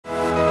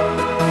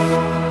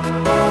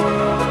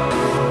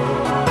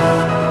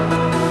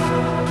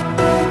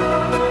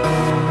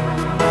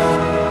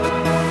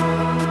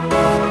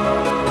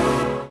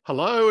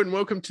and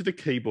welcome to the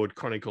Keyboard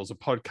Chronicles, a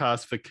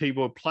podcast for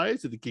keyboard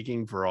players of the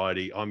gigging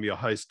variety. I'm your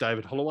host,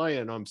 David Holloway,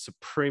 and I'm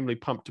supremely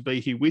pumped to be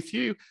here with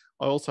you.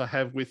 I also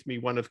have with me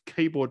one of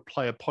Keyboard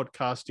Player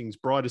Podcasting's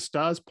brightest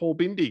stars, Paul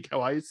Bindig.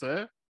 How are you,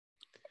 sir?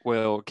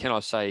 Well, can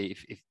I say,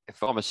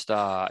 if I'm a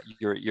star,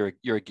 you're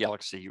a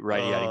galaxy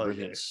radiating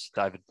brilliance,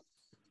 yeah. David.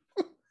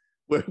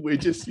 We're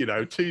just,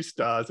 two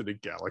stars in a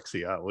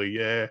galaxy, aren't we?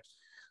 Yeah.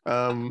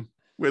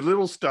 We're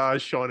little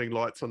stars shining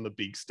lights on the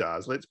big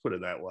stars. Let's put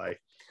it that way.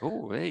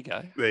 Oh, there you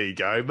go. There you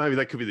go. Maybe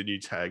that could be the new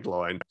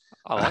tagline.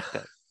 I like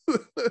that.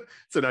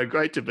 So,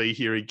 great to be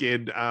here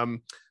again.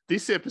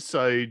 This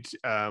episode,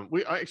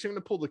 we're actually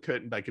going to pull the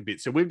curtain back a bit.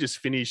 So we've just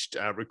finished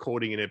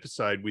recording an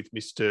episode with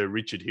Mr.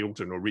 Richard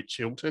Hilton, or Rich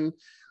Hilton.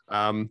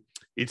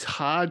 It's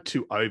hard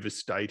to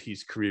overstate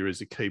his career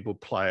as a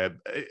keyboard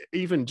player,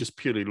 even just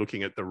purely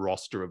looking at the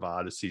roster of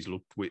artists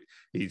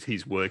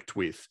he's worked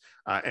with.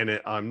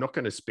 And I'm not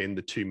going to spend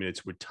the 2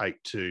 minutes it would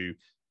take to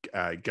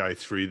go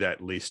through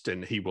that list,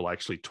 and he will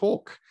actually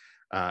talk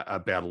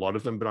about a lot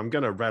of them, but I'm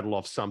going to rattle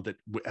off some that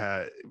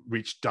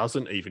Rich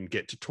doesn't even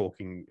get to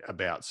talking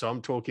about. So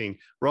I'm talking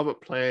Robert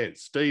Plant,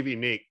 Stevie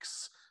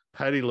Nicks,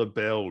 Patti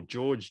LaBelle,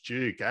 George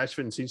Duke,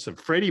 Ashvin Simpson,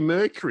 Freddie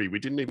Mercury. We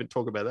didn't even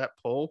talk about that,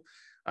 Paul.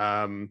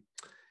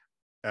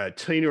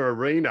 Tina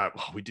Arena.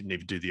 Oh, we didn't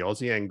even do the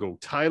Aussie angle.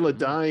 Taylor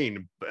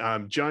Dane,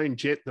 Joan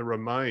Jett, the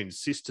Ramones,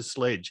 Sister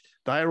Sledge.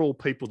 They are all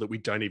people that we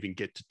don't even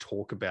get to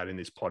talk about in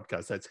this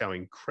podcast. That's how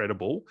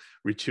incredible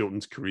Rich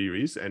Hilton's career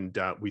is. And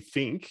we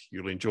think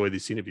you'll enjoy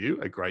this interview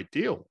a great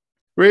deal.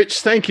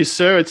 Rich, thank you,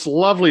 sir. It's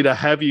lovely to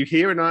have you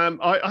here. And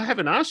I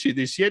haven't asked you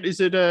this yet.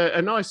 Is it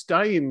a nice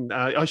day in,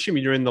 I assume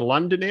you're in the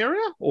London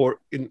area or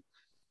in?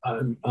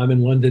 I'm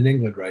in London,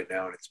 England right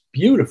now, and it's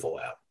beautiful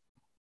out.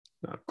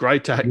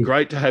 Great to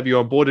have you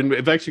on board, and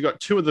we've actually got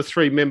 2 of the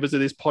 3 members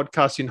of this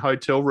podcast in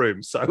hotel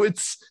rooms, so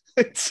it's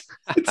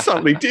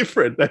something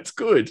different. That's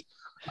good.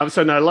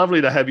 So no,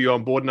 lovely to have you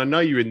on board, and I know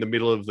you're in the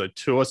middle of the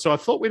tour, so I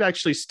thought we'd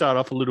actually start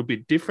off a little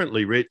bit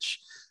differently, Rich,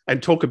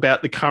 and talk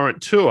about the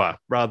current tour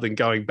rather than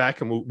going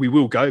back, and we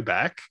will go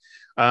back.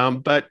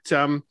 How's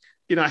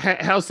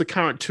the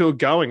current tour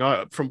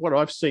going? From what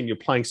I've seen, you're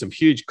playing some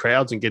huge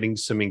crowds and getting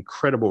some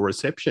incredible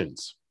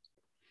receptions.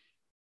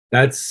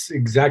 That's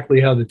exactly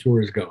how the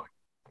tour is going.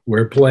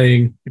 We're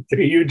playing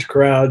to huge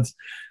crowds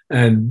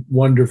and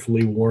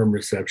wonderfully warm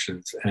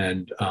receptions.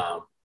 And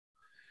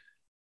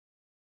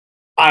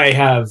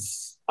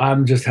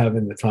I'm just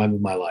having the time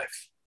of my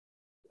life.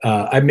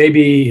 I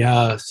maybe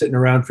sitting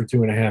around for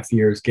 2.5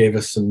 years gave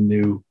us some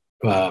new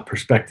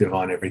perspective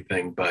on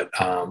everything, but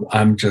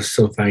I'm just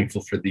so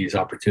thankful for these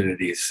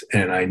opportunities.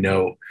 And I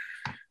know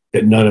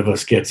that none of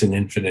us gets an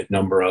infinite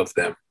number of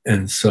them.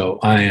 And so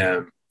I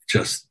am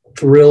just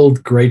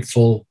thrilled,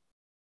 grateful.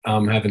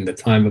 I'm having the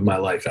time of my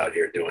life out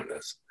here doing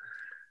this.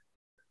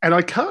 And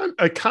I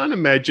can't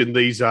imagine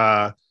these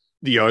are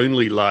the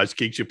only large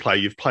gigs you play.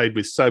 You've played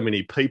with so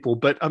many people,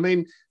 but I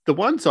mean, the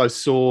ones I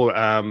saw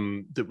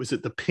that was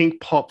at the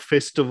Pink Pop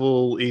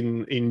Festival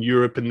in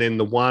Europe, and then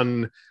the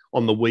one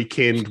on the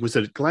weekend, was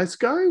it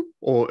Glasgow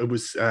or it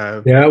was?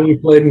 Yeah, we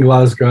played in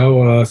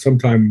Glasgow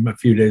sometime a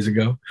few days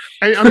ago.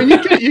 And, I mean,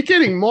 you're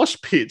getting mosh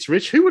pits,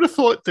 Rich. Who would have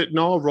thought that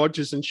Nile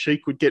Rodgers and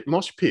Chic would get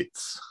mosh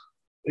pits?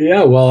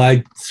 Yeah, well,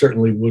 I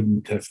certainly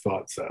wouldn't have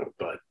thought so,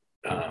 but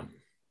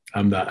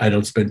I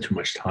don't spend too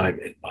much time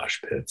in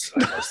mosh pits. I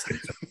must think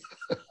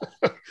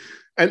that.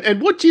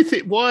 And what do you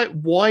think?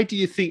 Why do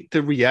you think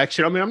the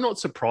reaction? I mean, I'm not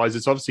surprised.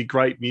 It's obviously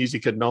great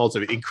music, and Nile's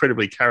an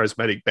incredibly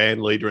charismatic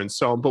band leader and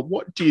so on. But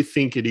what do you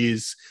think it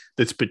is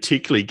that's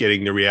particularly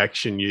getting the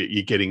reaction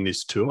you're getting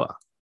this tour?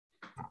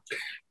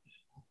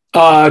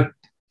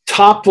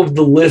 Top of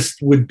the list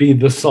would be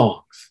the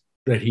songs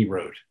that he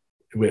wrote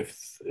with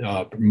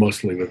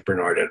mostly with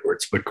Bernard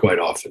Edwards, but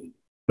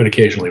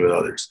occasionally with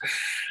others.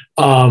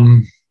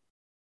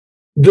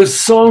 The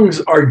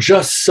songs are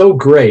just so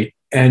great,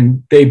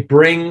 and they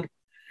bring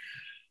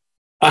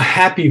a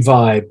happy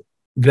vibe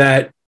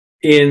that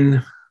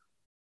to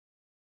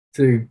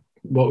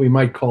what we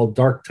might call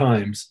dark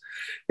times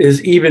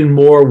is even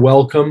more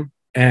welcome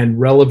and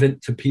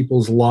relevant to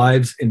people's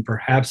lives in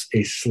perhaps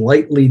a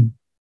slightly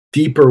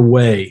deeper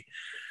way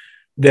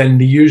than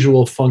the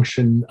usual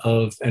function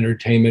of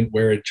entertainment,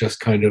 where it just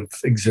kind of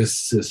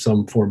exists as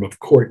some form of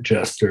court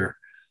jester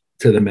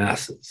to the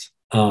masses.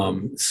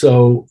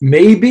 So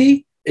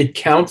maybe it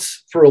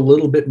counts for a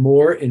little bit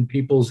more in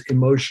people's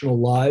emotional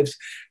lives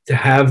to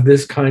have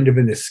this kind of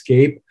an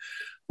escape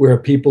where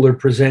people are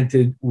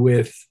presented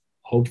with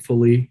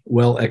hopefully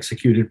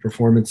well-executed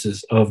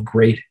performances of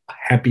great,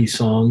 happy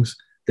songs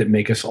that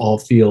make us all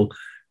feel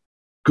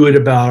good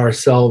about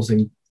ourselves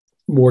and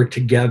more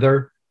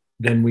together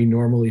than we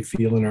normally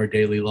feel in our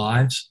daily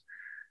lives.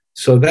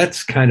 So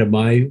that's kind of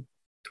my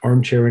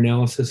armchair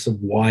analysis of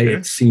why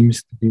it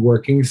seems to be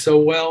working so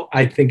well.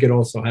 I think it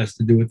also has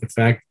to do with the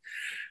fact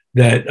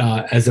that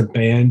as a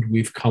band,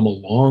 we've come a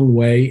long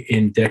way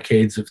in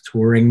decades of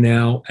touring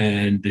now,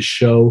 and the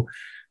show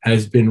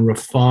has been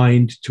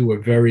refined to a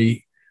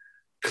very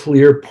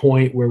clear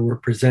point where we're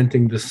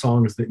presenting the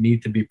songs that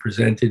need to be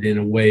presented in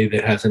a way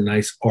that has a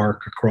nice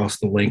arc across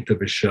the length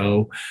of a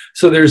show.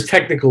 So there's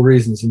technical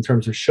reasons in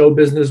terms of show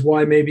business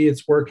why maybe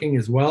it's working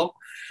as well.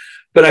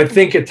 But I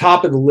think at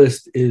top of the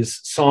list is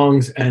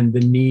songs and the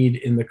need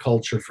in the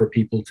culture for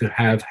people to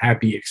have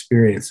happy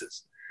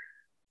experiences.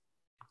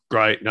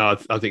 Great. No,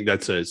 I think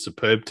that's a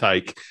superb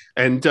take.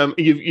 And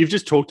you've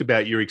just talked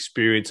about your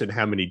experience and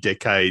how many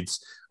decades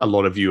a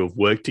lot of you have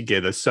worked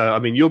together. So, I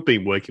mean, you've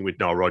been working with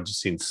Nile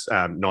Rodgers since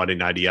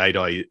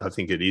 1988, I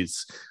think it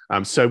is.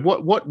 So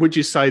what would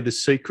you say the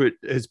secret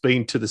has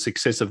been to the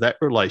success of that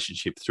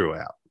relationship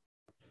throughout?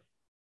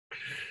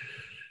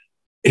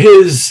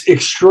 His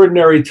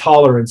extraordinary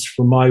tolerance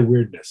for my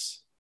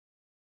weirdness.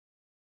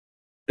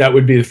 That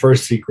would be the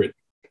first secret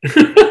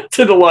to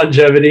the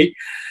longevity.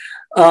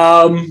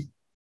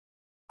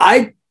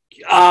 I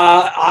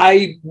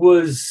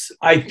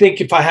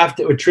think if I have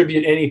to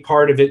attribute any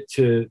part of it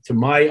to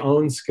my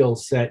own skill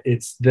set,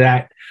 it's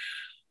that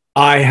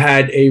I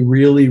had a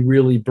really,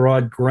 really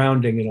broad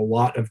grounding in a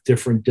lot of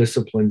different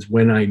disciplines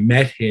when I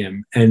met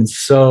him. And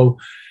so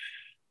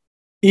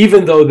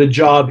even though the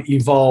job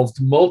evolved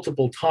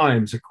multiple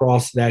times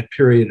across that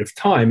period of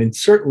time, and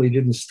certainly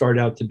didn't start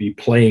out to be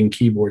playing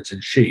keyboards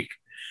and Chic,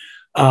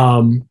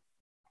 I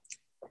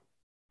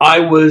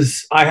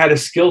had a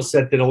skill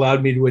set that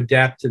allowed me to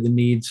adapt to the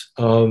needs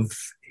of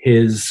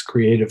his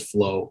creative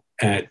flow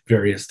at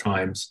various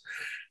times.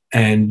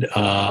 And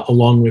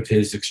along with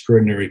his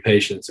extraordinary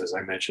patience, as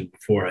I mentioned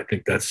before, I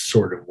think that's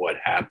sort of what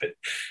happened.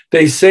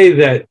 They say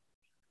that,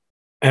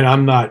 and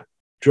I'm not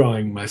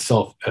drawing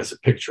myself as a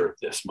picture of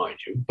this, mind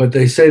you, but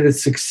they say that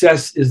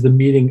success is the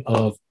meeting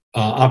of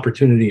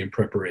opportunity and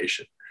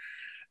preparation.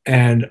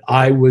 And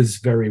I was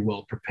very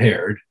well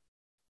prepared,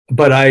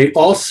 but I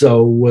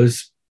also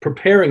was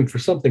preparing for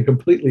something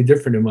completely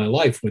different in my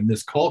life when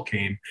this call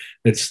came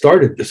that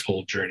started this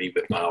whole journey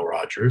with Nile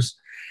Rodgers,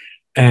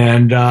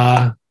 and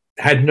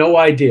had no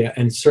idea,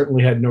 and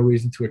certainly had no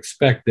reason to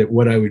expect that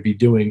what I would be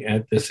doing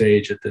at this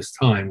age, at this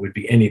time, would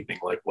be anything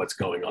like what's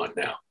going on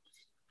now.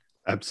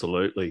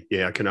 Absolutely.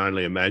 Yeah, I can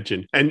only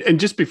imagine. And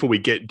just before we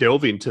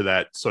delve into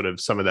that, sort of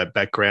some of that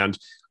background,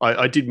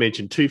 I did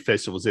mention two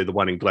festivals there, the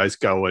one in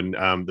Glasgow and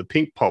the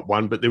Pink Pop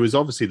one, but there was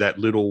obviously that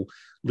little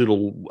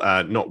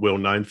not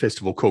well-known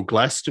festival called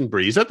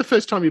Glastonbury. Is that the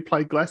first time you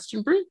played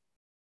Glastonbury?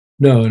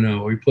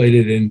 No, we played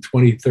it in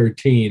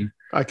 2013.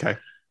 Okay.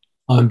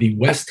 On the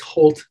West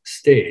Holt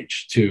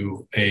stage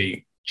to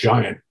a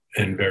giant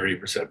and very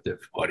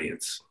receptive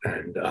audience.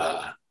 And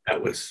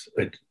that was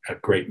a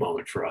great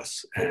moment for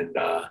us. And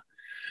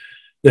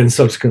then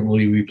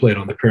subsequently, we played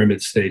on the Pyramid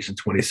stage in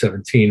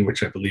 2017,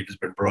 which I believe has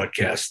been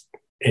broadcast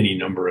any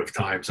number of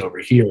times over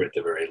here at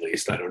the very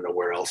least. I don't know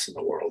where else in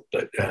the world,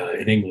 but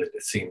in England,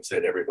 it seems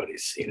that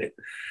everybody's seen it.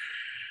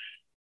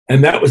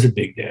 And that was a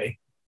big day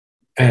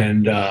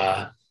and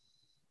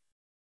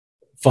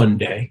fun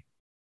day.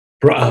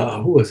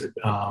 Who was it?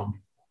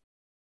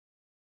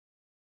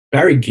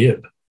 Barry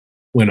Gibb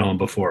went on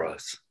before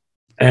us.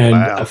 And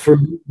wow. For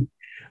me,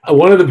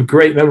 one of the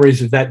great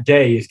memories of that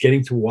day is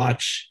getting to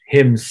watch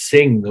him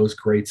sing those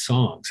great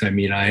songs. I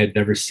mean, I had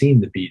never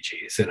seen the Bee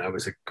Gees, and I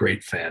was a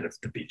great fan of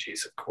the Bee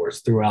Gees, of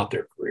course, throughout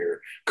their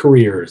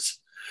careers,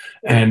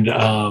 and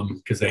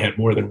because they had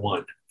more than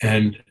one.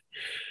 And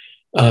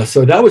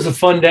so that was a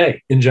fun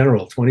day in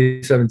general.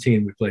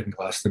 2017, we played in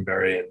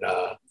Glastonbury, and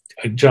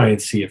a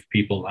giant sea of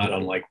people, not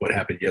unlike what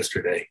happened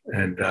yesterday.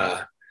 And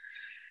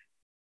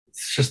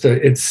it's just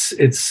it's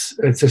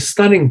a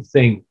stunning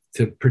thing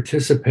to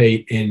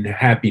participate in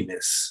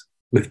happiness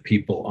with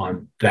people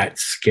on that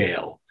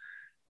scale.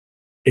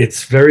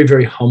 It's very,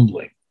 very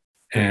humbling,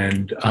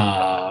 and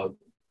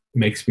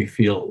makes me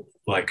feel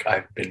like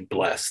I've been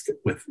blessed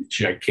with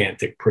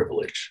gigantic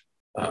privilege.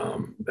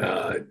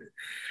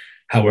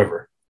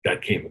 However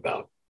that came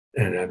about.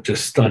 And I'm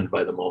just stunned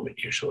by the moment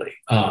usually.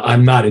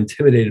 I'm not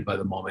intimidated by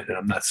the moment, and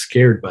I'm not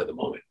scared by the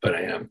moment, but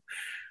I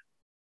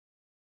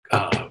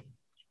am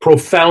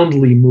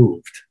profoundly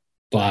moved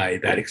by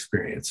that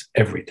experience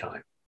every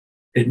time.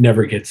 It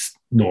never gets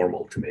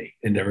normal to me.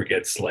 It never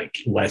gets like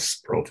less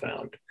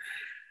profound.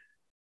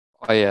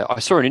 I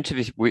saw an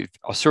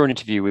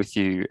interview with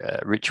you,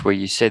 Rich, where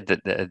you said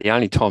that the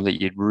only time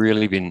that you'd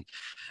really been,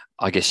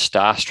 I guess,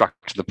 starstruck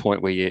to the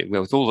point where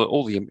with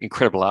all the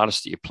incredible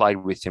artists that you played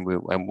with, and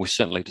we'll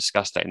certainly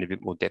discuss that in a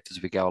bit more depth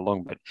as we go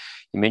along. But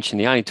you mentioned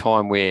the only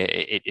time where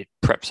it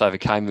perhaps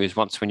overcame you was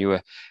once when you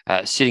were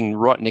sitting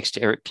right next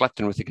to Eric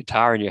Clapton with a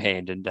guitar in your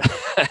hand, and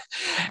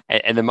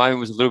and the moment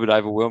was a little bit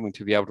overwhelming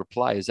to be able to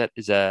play.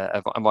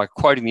 Am I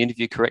quoting the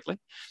interview correctly?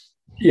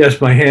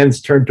 Yes, my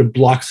hands turned to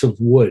blocks of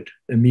wood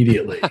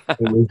immediately. It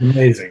was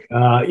amazing,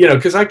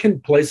 because I can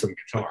play some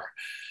guitar.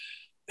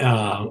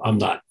 I'm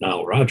not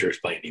Nile Rodgers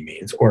by any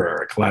means, or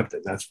Eric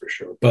Clapton, that's for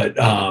sure. But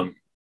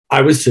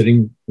I was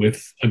sitting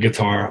with a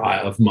guitar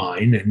of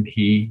mine, and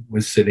he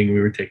was sitting.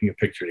 We were taking a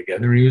picture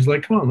together, and he was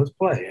like, "Come on, let's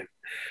play." And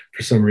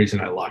for some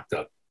reason, I locked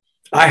up.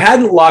 I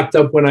hadn't locked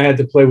up when I had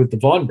to play with the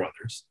Vaughan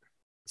brothers,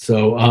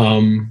 so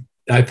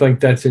I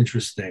think that's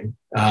interesting.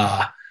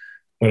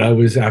 but I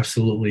was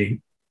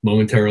absolutely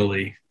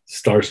momentarily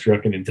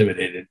starstruck and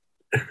intimidated.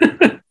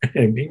 And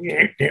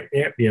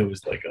it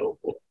was like, oh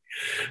boy.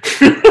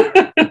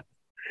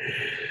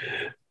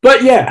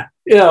 But yeah,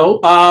 you know,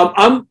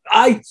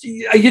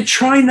 you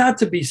try not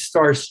to be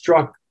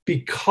starstruck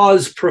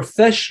because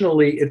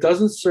professionally it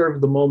doesn't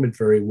serve the moment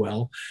very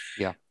well.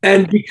 Yeah.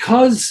 And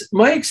because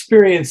my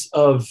experience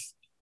of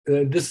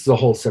this is a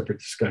whole separate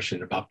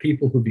discussion about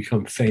people who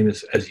become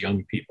famous as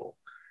young people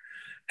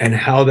and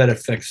how that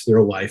affects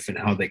their life and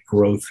how they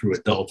grow through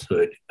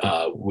adulthood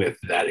with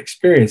that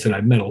experience. And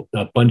I've met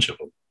a bunch of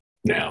them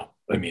now.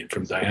 I mean,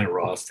 from Diana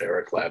Ross to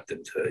Eric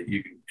Clapton to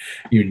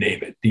you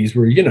name it. These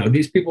were, you know,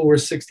 these people were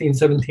 16,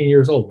 17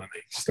 years old when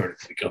they started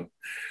to become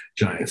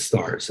giant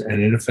stars,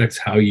 and it affects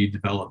how you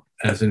develop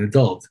as an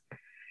adult.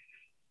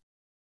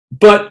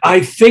 But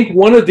I think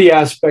one of the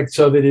aspects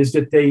of it is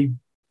that they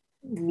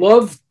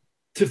love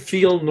to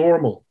feel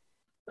normal.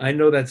 I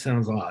know that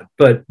sounds odd,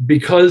 but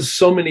because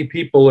so many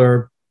people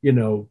are, you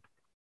know,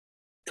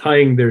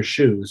 tying their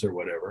shoes or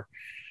whatever,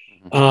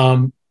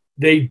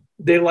 they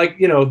like,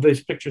 you know,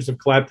 there's pictures of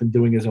Clapton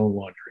doing his own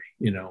laundry,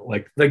 you know,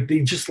 like they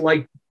just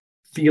like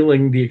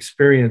feeling the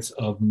experience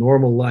of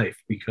normal life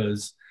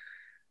because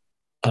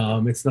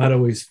it's not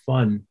always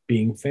fun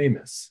being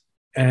famous.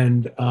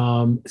 And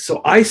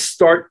so I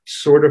start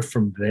sort of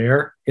from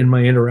there in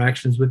my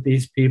interactions with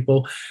these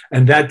people.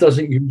 And that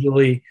doesn't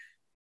usually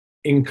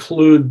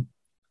include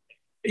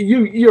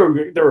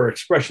there are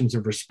expressions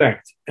of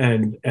respect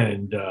and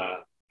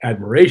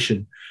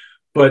admiration,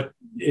 but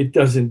it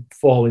doesn't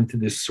fall into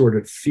this sort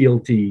of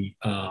fealty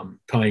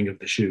tying of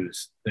the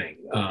shoes thing.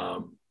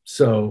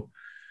 So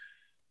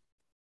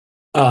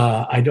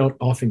I don't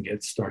often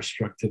get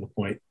starstruck to the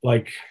point,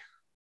 like,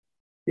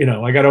 you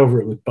know, I got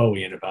over it with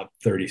Bowie in about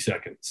 30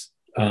 seconds.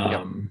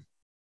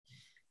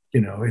 You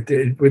know,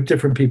 with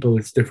different people,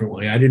 it's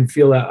differently. I didn't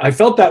feel that. I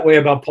felt that way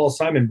about Paul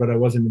Simon, but I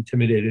wasn't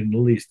intimidated in the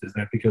least. Is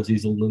that because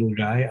he's a little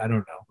guy? I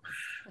don't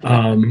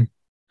know.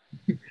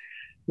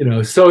 You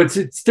know, so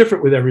it's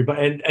different with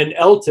everybody. And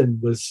Elton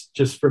was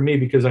just for me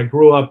because I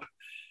grew up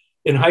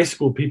in high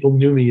school. People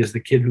knew me as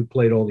the kid who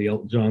played all the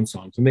Elton John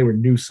songs, and they were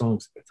new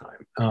songs at the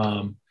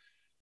time.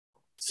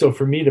 So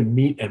for me to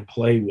meet and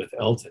play with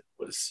Elton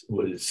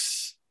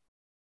was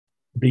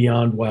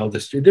beyond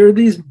wildest. There are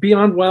these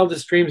beyond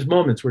wildest dreams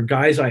moments where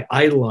guys I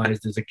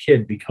idolized as a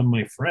kid become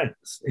my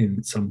friends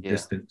in some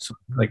distance.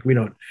 Like we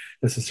don't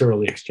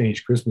necessarily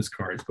exchange Christmas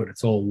cards, but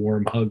it's all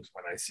warm hugs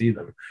when I see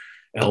them.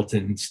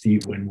 Elton,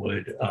 Steve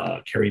Winwood,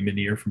 Kerry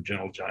Minnear from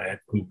Gentle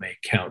Giant, who may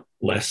count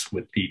less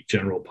with the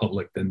general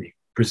public than the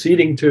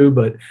preceding two,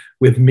 but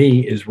with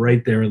me is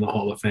right there in the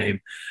Hall of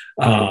Fame.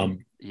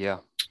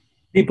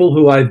 People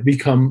who I've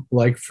become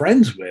like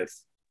friends with,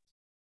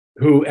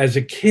 who as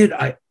a kid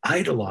I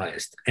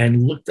idolized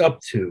and looked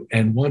up to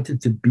and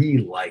wanted to be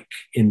like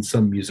in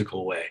some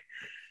musical way.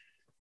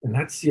 And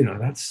that's, you know,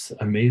 that's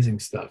amazing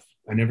stuff.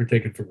 I never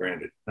take it for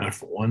granted, not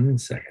for 1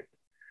 second.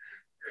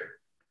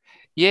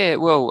 Yeah,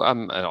 well,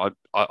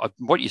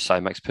 what you say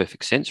makes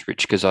perfect sense,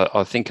 Rich, because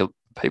I think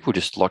people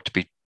just like to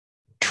be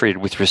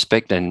treated with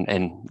respect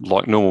and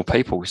like normal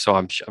people. So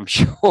I'm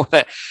sure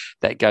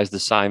that goes the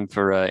same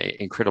for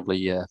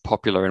incredibly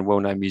popular and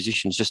well-known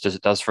musicians, just as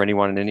it does for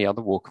anyone in any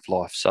other walk of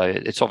life. So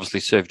it's obviously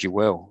served you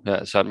well.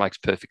 So it makes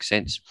perfect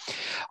sense.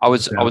 I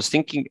was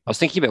thinking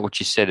about what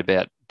you said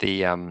about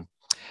the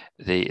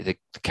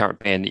current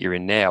band that you're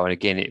in now, and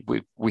again,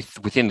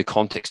 within the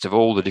context of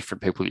all the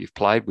different people that you've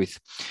played with.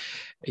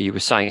 You were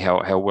saying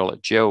how well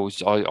it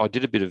gels. I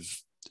did a bit of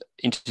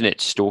internet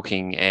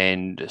stalking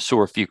and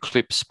saw a few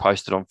clips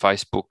posted on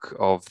Facebook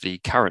of the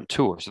current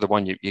tour, so the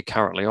one you're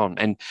currently on.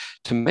 And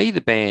to me,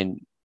 the band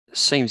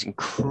seems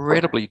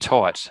incredibly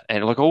tight.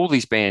 And like all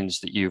these bands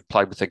that you've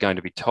played with are going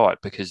to be tight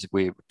because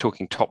we're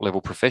talking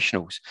top-level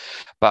professionals.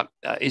 But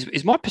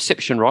is my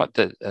perception right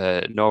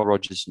that Nile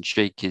Rodgers and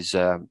Chic is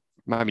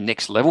maybe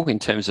next level in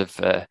terms of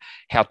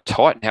how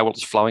tight and how well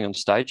it's flowing on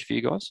stage for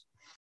you guys?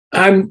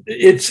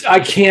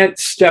 I can't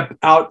step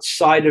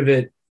outside of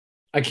it.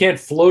 I can't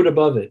float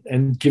above it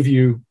and give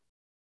you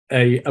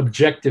a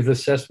objective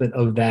assessment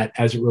of that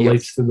as it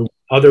relates to the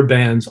other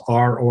bands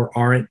are or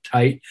aren't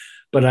tight.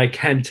 But I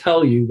can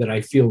tell you that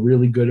I feel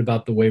really good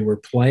about the way we're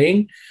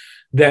playing,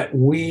 that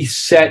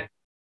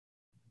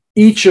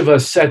each of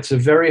us sets a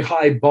very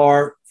high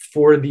bar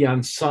for the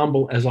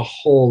ensemble as a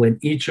whole. And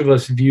each of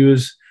us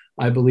views,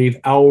 I believe,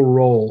 our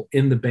role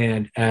in the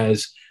band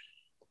as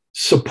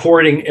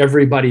supporting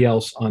everybody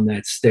else on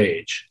that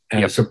stage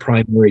as a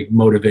primary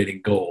motivating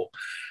goal.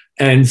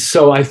 And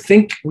so I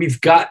think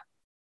we've got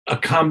a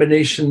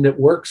combination that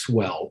works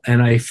well,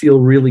 and I feel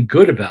really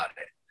good about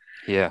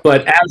it. Yeah.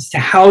 But as to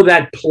how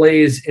that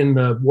plays in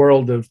the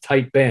world of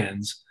tight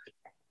bands,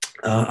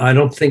 I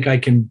don't think I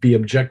can be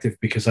objective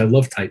because I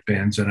love tight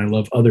bands and I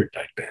love other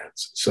tight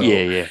bands. So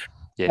yeah.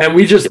 And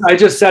I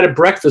just sat at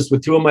breakfast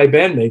with two of my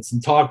bandmates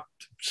and talked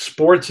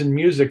sports and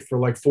music for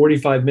like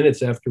 45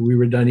 minutes after we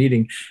were done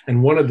eating.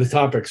 And one of the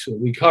topics that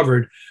we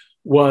covered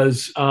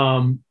was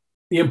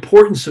the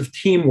importance of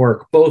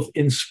teamwork, both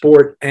in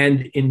sport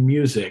and in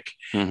music,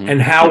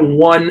 and how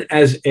one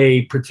as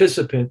a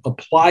participant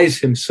applies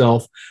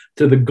himself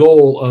to the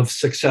goal of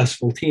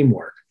successful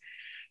teamwork.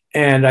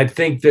 And I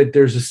think that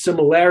there's a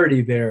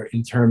similarity there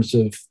in terms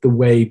of the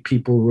way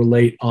people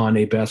relate on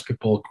a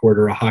basketball court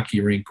or a hockey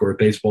rink or a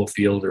baseball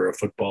field or a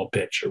football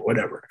pitch or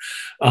whatever,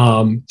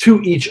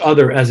 to each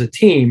other as a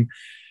team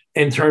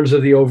in terms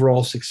of the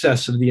overall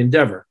success of the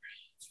endeavor.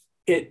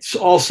 It's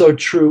also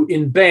true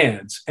in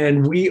bands,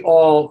 and we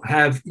all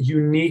have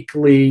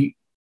uniquely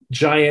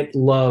giant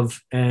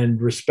love and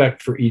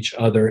respect for each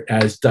other,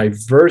 as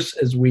diverse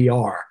as we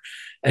are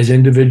as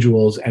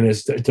individuals and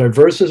as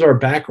diverse as our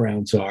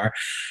backgrounds are,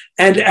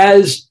 and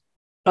as,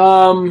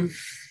 for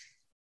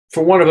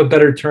want of a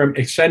better term,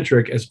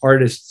 eccentric as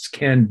artists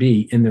can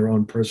be in their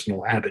own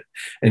personal habit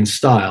and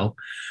style.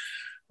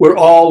 We're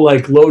all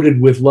like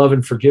loaded with love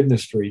and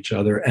forgiveness for each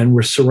other, and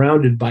we're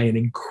surrounded by an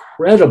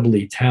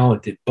incredibly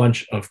talented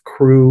bunch of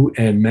crew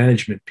and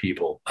management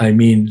people. I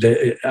mean,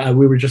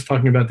 we were just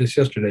talking about this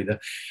yesterday.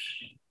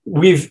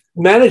 We've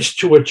managed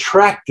to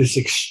attract this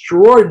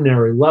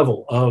extraordinary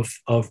level of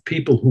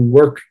people who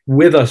work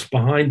with us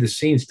behind the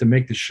scenes to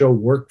make the show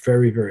work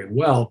very, very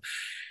well.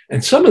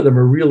 And some of them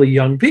are really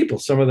young people.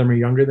 Some of them are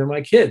younger than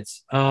my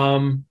kids.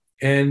 And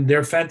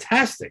they're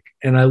fantastic.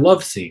 And I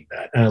love seeing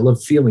that. And I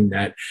love feeling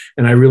that.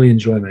 And I really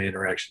enjoy my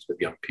interactions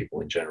with young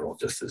people in general,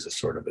 just as a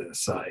sort of an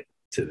aside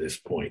to this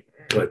point.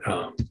 But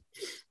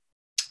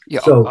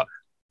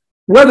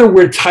whether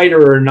we're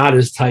tighter or not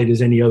as tight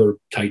as any other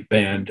tight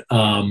band,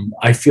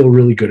 I feel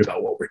really good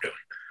about what we're doing.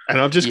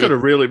 And I've just got a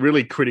really,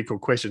 really critical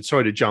question.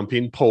 Sorry to jump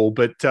in, Paul,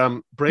 but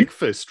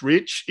breakfast,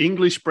 Rich,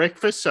 English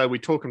breakfast. So we're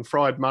talking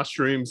fried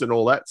mushrooms and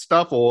all that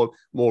stuff, or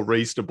more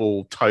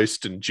reasonable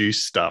toast and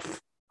juice stuff?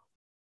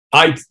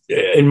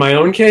 In my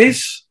own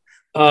case,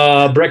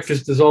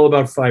 breakfast is all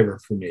about fiber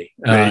for me.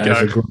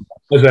 There you go.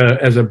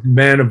 As a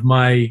man of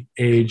my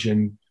age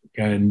and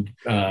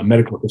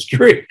medical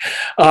history,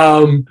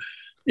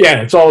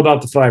 it's all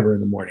about the fiber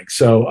in the morning.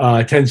 So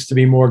it tends to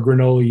be more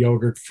granola,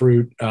 yogurt,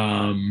 fruit.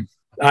 I'm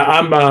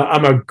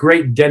a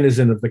great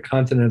denizen of the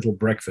continental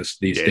breakfast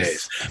these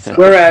days,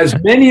 whereas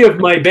many of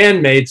my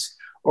bandmates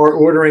are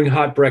ordering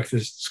hot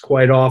breakfasts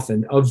quite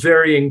often of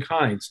varying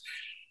kinds.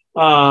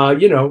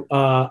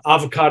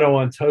 Avocado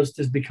on toast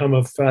has become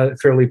a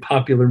fairly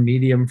popular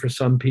medium for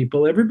some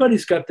people.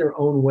 Everybody's got their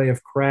own way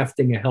of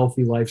crafting a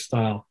healthy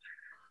lifestyle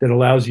that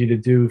allows you to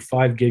do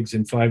 5 gigs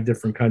in 5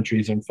 different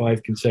countries on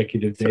 5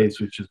 consecutive days,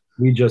 which is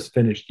we just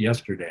finished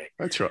yesterday.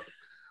 That's right.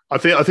 I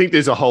think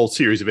there's a whole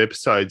series of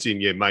episodes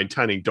in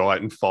maintaining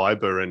diet and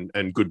fiber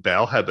and good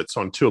bowel habits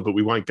on tour, but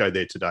we won't go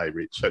there today,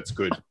 Rich. That's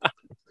good.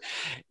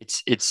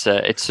 It's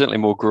certainly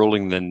more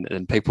grueling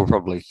than people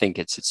probably think.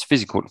 It's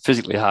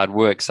physically hard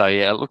work. So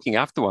looking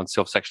after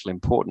oneself is actually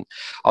important.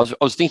 I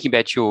was thinking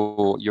about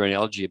your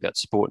analogy about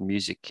sport and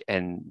music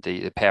and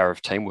the power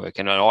of teamwork,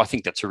 and I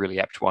think that's a really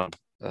apt one.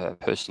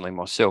 Personally,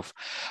 myself,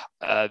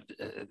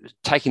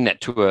 taking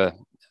that to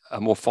a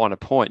more finer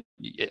point.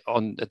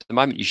 At the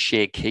moment, you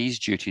share keys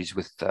duties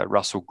with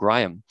Russell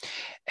Graham.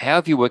 How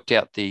have you worked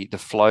out the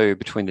flow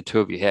between the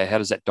two of you? How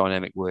does that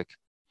dynamic work?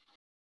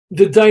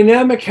 The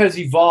dynamic has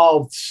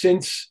evolved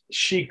since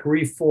Chic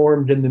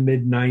reformed in the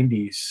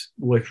mid-90s,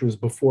 which was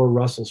before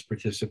Russell's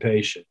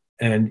participation.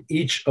 And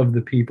each of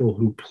the people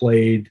who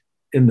played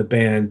in the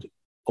band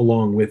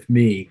along with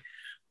me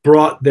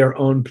brought their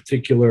own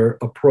particular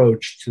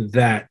approach to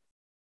that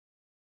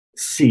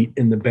seat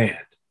in the band.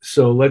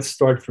 So let's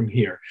start from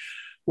here.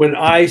 When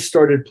I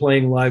started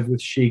playing live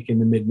with Chic in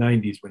the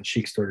mid-90s, when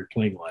Chic started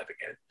playing live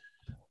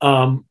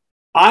again,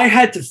 I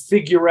had to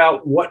figure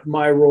out what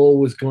my role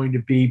was going to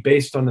be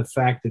based on the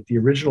fact that the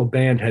original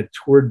band had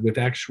toured with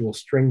actual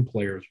string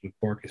players with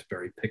Marcus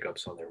Berry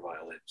pickups on their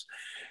violins.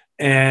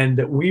 And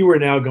that we were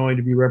now going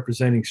to be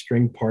representing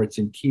string parts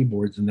and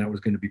keyboards, and that was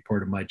going to be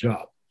part of my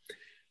job.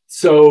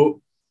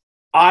 So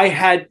I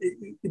had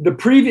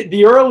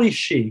the early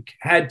Chic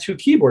had 2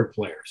 keyboard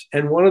players,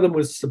 and one of them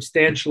was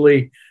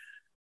substantially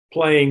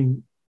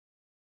playing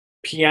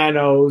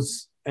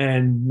pianos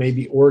and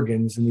maybe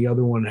organs, and the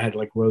other one had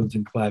like Rhodes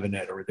and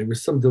clavinet, or there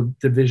was some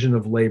division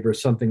of labor,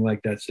 something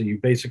like that. So you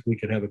basically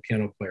could have a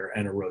piano player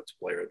and a Rhodes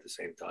player at the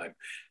same time,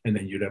 and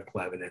then you'd have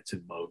clavinets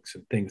and Moogs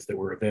and things that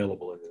were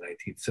available in the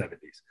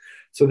 1970s.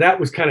 So that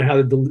was kind of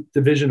how the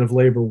division of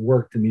labor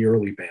worked in the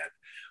early band.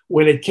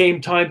 When it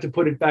came time to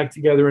put it back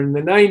together in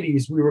the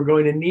 90s, we were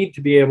going to need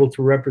to be able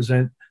to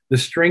represent the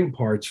string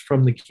parts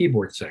from the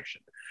keyboard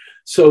section.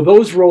 So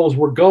those roles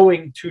were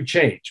going to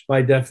change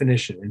by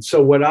definition. And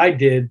so what I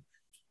did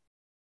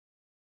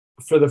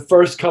for the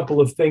first couple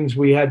of things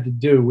we had to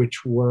do,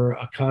 which were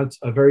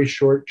a very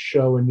short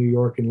show in New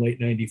York in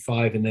late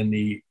 95, and then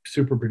the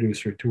super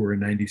producer tour in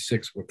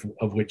 96,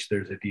 of which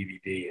there's a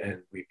DVD, and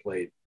we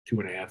played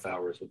 2.5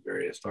 hours with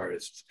various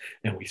artists,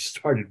 and we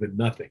started with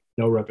nothing,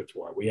 no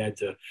repertoire. We had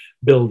to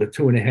build a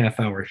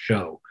 2.5-hour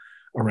show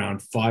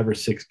around 5 or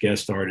 6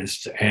 guest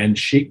artists and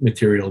Chic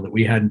material that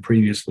we hadn't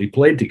previously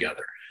played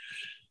together.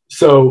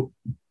 So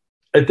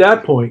at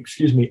that point,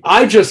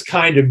 I just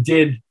kind of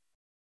did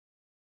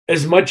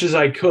as much as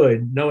I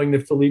could, knowing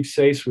that Phillipe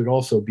Saisse would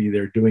also be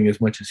there doing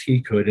as much as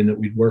he could, and that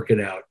we'd work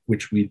it out,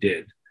 which we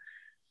did.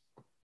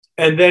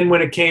 And then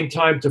when it came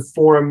time to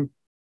form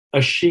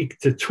a Chic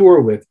to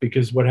tour with,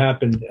 because what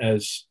happened,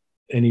 as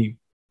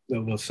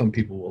some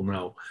people will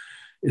know,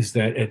 is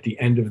that at the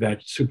end of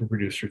that super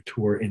producer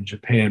tour in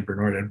Japan,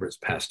 Bernard Edwards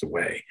passed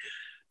away.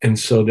 And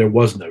so there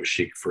was no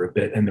Chic for a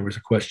bit. And there was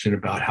a question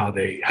about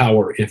how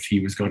or if he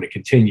was going to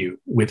continue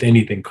with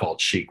anything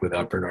called Chic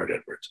without Bernard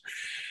Edwards.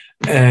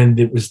 And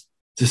it was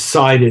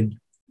decided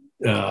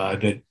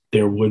that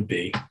there would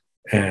be.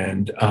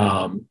 And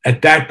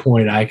at that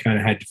point, I kind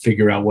of had to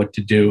figure out what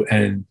to do.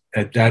 And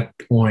at that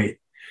point,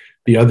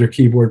 the other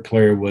keyboard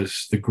player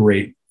was the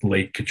great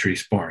late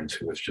Katreese Barnes,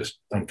 who was just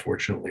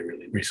unfortunately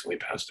really recently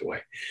passed away.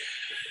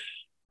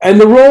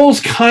 And the roles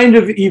kind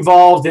of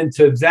evolved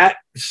into that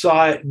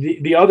side.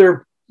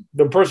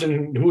 The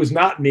person who was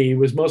not me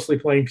was mostly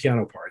playing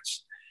piano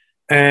parts.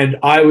 And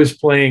I was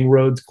playing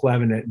Rhodes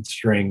clavinet and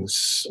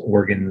strings,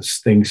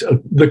 organs, things,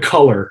 the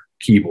color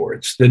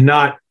keyboards, the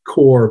not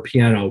core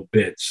piano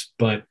bits,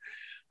 but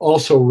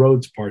also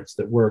Rhodes parts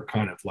that were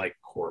kind of like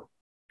core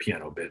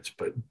piano bits.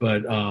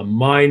 But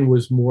mine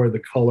was more the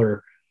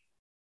color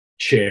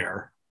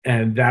chair,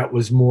 and that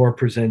was more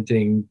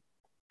presenting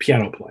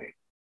piano playing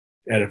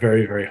at a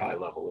very, very high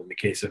level. In the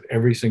case of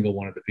every single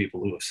one of the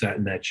people who have sat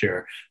in that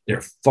chair,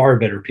 they're far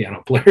better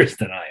piano players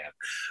than I am.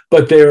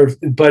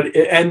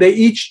 And they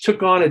each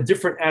took on a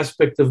different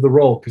aspect of the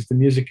role, because the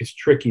music is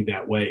tricky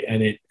that way,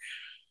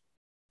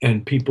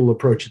 and people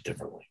approach it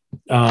differently.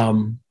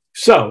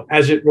 So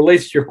as it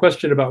relates to your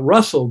question about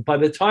Russell, by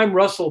the time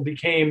Russell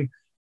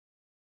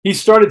he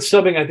started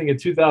subbing, I think, in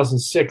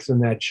 2006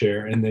 in that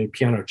chair, in the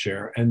piano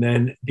chair, and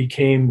then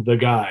became the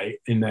guy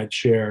in that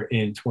chair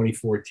in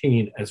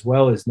 2014, as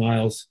well as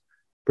Nile's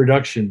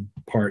production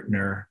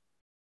partner,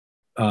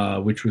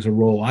 which was a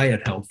role I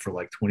had held for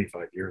like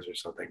 25 years or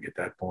something at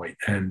that point.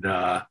 And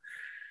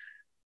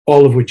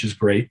all of which is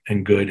great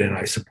and good, and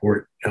I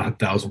support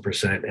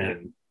 1,000%.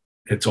 And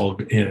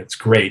it's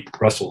great.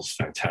 Russell's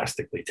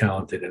fantastically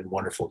talented and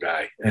wonderful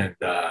guy, and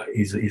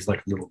he's like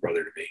a little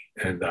brother to me,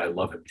 and I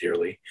love him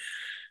dearly,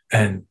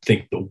 and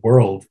think the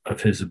world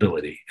of his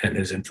ability and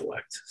his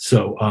intellect.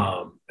 So,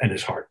 and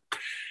his heart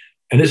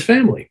and his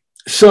family.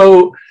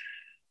 So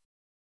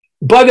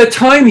by the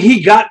time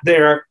he got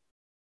there,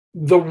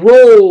 the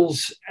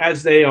roles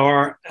as they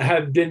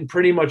have been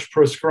pretty much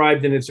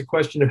prescribed. And it's a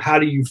question of how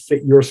do you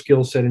fit your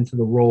skill set into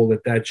the role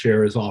that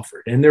chair is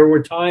offered. And there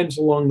were times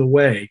along the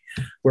way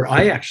where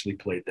I actually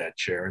played that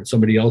chair and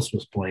somebody else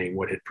was playing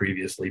what had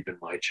previously been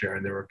my chair.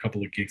 And there were a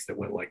couple of gigs that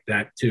went like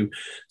that too.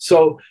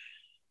 So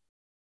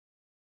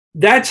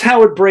that's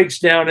how it breaks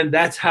down, and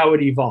that's how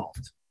it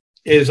evolved.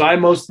 Is I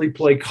mostly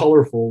play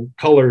colors,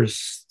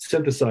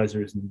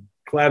 synthesizers and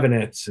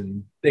clavinets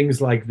and things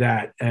like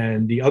that,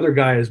 and the other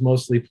guy is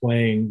mostly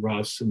playing,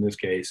 Russ in this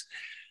case,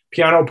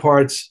 piano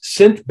parts,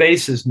 synth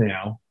basses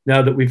now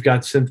that we've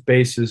got synth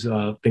basses.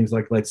 Things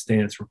like Let's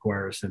Dance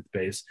require a synth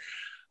bass.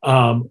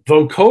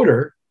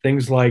 Vocoder,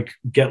 things like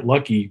Get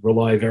Lucky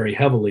rely very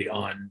heavily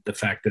on the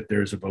fact that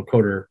there's a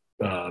vocoder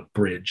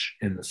bridge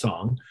in the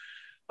song.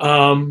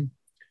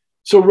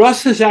 So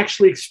Russ has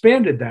actually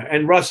expanded that.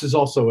 And Russ is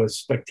also a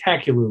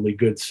spectacularly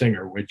good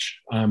singer, which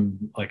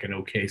I'm like an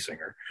okay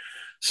singer.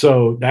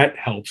 So that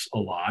helps a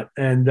lot.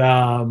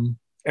 And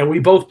we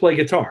both play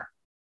guitar.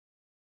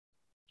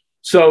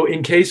 So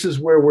in cases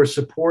where we're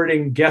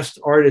supporting guest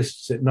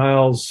artists at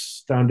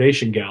Nile's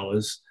Foundation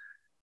galas,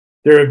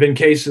 there have been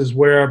cases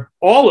where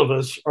all of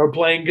us are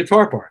playing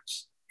guitar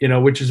parts,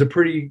 which is a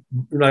pretty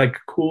like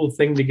cool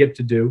thing to get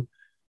to do.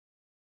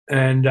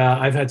 And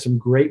I've had some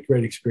great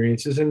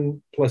experiences,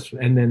 and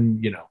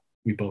then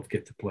we both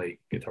get to play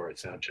guitar at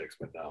sound checks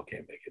when Nile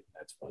can't make it.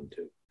 That's fun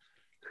too.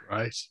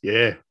 Right.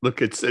 Yeah.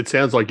 Look, it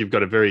sounds like you've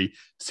got a very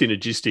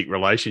synergistic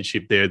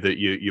relationship there that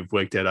you've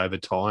worked out over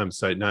time.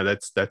 So no,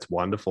 that's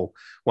wonderful,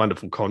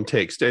 wonderful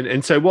context.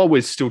 And so while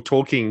we're still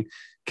talking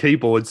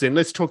keyboards, then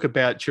let's talk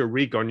about your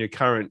rig on your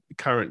current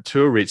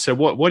tour, Rich. So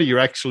what are you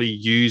actually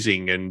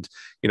using, and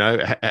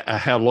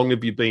how long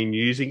have you been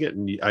using it,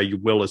 and are you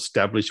well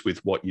established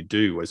with what you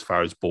do as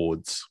far as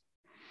boards?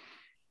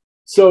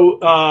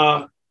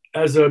 So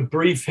as a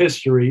brief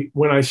history,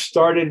 when I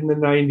started in the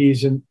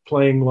 90s and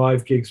playing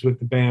live gigs with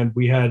the band,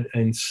 we had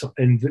an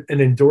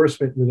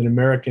endorsement with an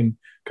American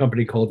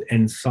company called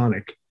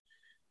Ensoniq.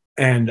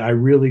 And I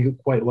really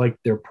quite liked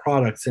their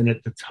products. And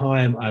at the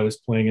time, I was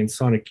playing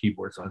Ensoniq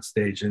keyboards on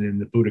stage. And in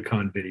the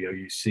Budokan video,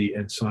 you see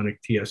Ensoniq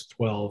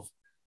TS12,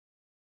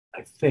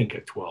 I think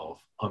a 12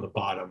 on the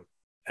bottom,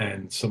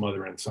 and some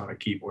other Ensoniq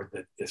keyboard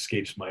that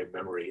escapes my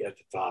memory at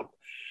the top.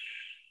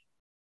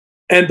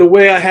 And the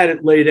way I had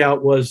it laid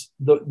out was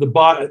the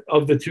bottom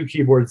of the two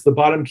keyboards. The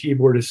bottom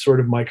keyboard is sort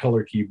of my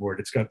color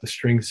keyboard. It's got the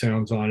string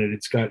sounds on it.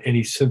 It's got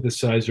any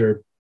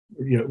synthesizer.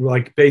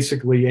 Like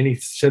basically any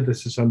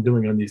synthesis I'm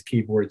doing on these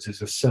keyboards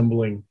is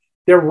assembling.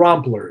 They're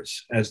romplers,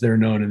 as they're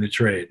known in the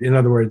trade. In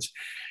other words,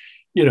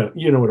 you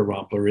know what a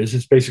rompler is.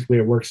 It's basically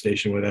a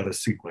workstation without a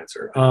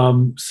sequencer.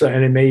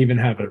 And it may even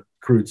have a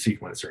crude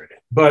sequencer in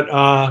it.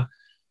 But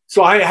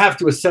so I have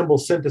to assemble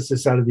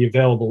synthesis out of the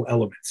available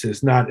elements.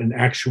 It's not an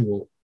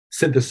actual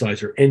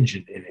synthesizer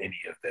engine in any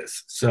of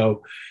this.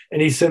 So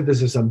any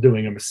synthesis I'm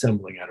doing, I'm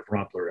assembling out of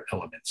Rompler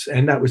elements.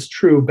 And that was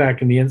true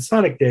back in the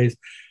Ensoniq days.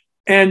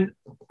 And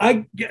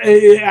I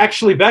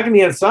actually, back in the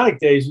Ensoniq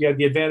days, you had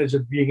the advantage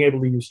of being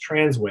able to use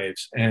trans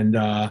waves and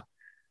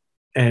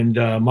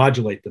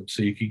modulate them.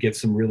 So you could get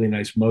some really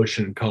nice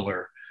motion and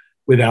color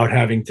without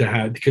having to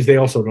have, because they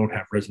also don't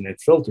have resonant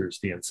filters,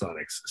 the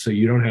Ensoniqs. So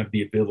you don't have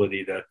the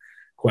ability to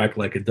quack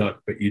like a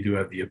duck, but you do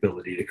have the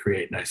ability to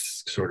create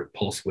nice sort of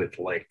pulse width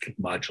like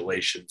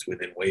modulations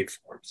within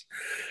waveforms,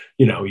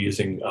 you know,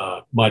 using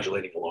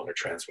modulating along a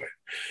trans wave.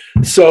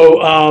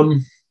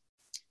 So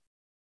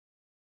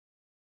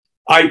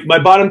my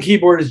bottom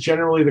keyboard is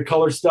generally the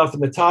color stuff,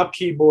 and the top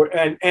keyboard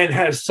and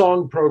has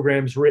song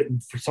programs written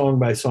for song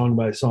by song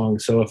by song.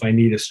 So if I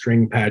need a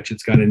string patch,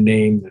 it's got a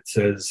name that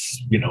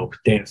says, you know,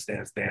 dance,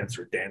 dance, dance,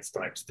 or dance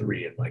times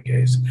 3 in my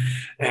case.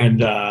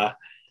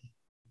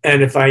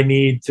 And if I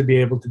need to be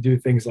able to do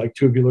things like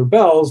tubular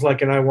bells,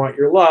 like in I Want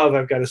Your Love,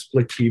 I've got a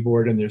split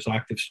keyboard and there's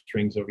octave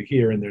strings over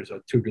here and there's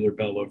a tubular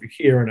bell over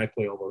here. And I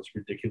play all those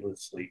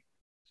ridiculously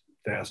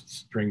fast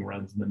string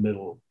runs in the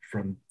middle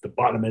from the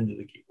bottom end of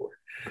the keyboard,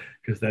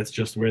 because that's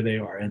just where they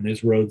are. And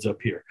there's Rhodes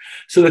up here.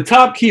 So the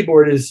top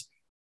keyboard is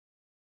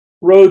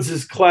Rhodes,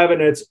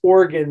 clavinets,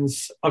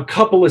 organs, a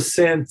couple of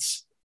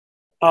synths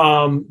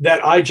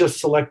that I just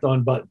select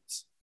on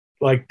buttons.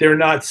 Like they're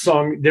not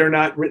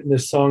written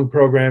as song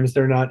programs.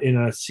 They're not in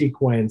a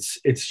sequence.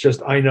 It's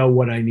just, I know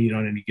what I need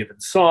on any given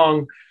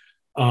song.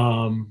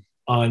 On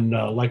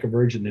Like a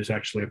Virgin, there's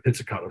actually a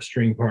pizzicato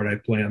string part I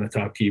play on the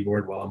top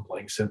keyboard while I'm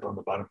playing synth on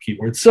the bottom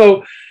keyboard.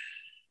 So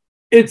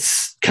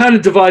it's kind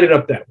of divided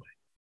up that way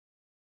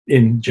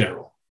in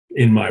general,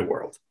 in my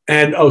world.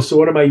 And so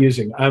what am I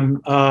using?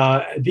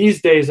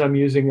 These days I'm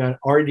using an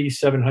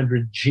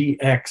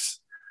RD700GX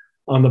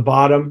on the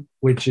bottom,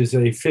 which is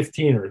a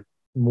 15 or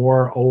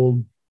more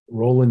old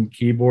Roland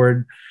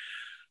keyboard.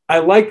 I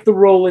like the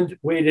Roland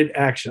weighted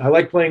action. I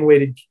like playing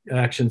weighted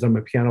actions. I'm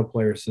a piano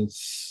player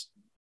since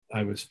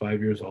I was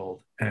 5 years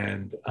old.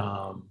 And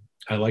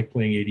I like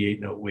playing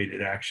 88 note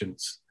weighted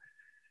actions.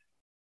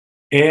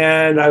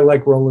 And I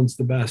like Roland's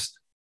the best.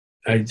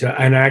 And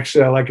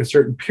actually, I like a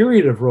certain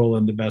period of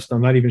Roland the best.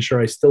 I'm not even sure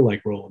I still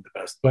like Roland the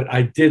best, but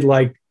I did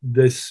like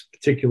this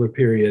particular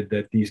period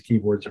that these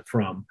keyboards are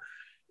from.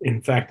 In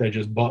fact, I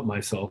just bought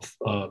myself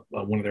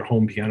one of their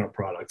home piano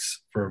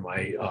products for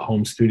my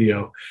home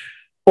studio,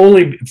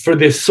 only for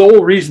the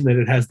sole reason that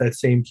it has that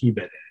same key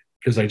bed in it,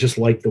 because I just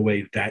like the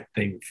way that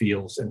thing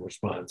feels and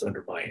responds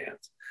under my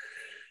hands.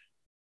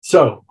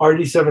 So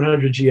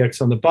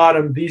RD700GX on the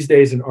bottom, these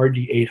days an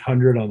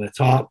RD800 on the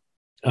top.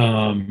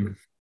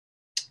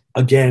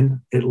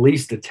 Again, at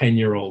least a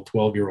 10-year-old,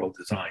 12-year-old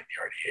design, the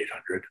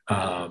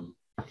RD800.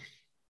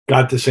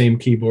 Got the same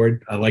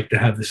keyboard. I like to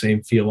have the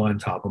same feel on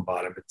top and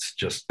bottom. It's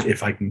just,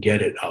 if I can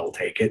get it, I'll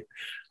take it.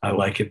 I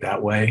like it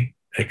that way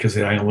because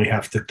I only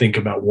have to think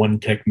about one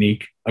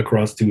technique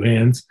across two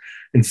hands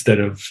instead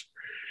of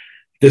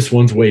this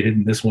one's weighted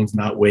and this one's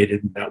not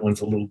weighted and that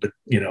one's a little bit,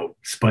 you know,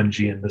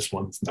 spongy and this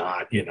one's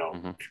not, you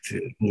know, it's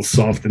a little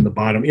soft in the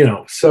bottom, you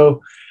know.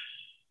 So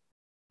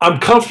I'm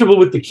comfortable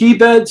with the key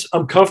beds.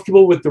 I'm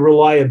comfortable with the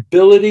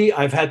reliability.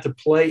 I've had to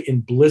play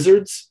in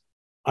blizzards.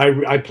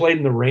 I played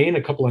in the rain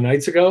a couple of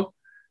nights ago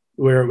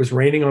where it was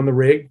raining on the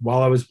rig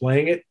while I was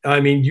playing it. I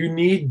mean, you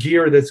need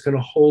gear that's going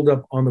to hold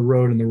up on the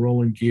road, and the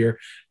Roland gear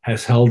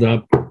has held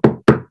up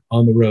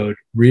on the road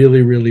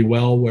really, really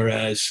well,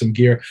 whereas some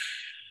gear,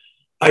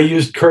 I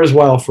used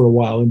Kurzweil for a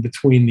while in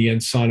between the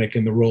Ensoniq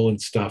and the Roland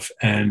stuff,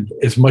 and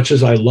as much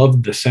as I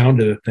loved the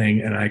sound of the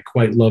thing, and I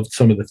quite loved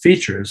some of the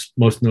features,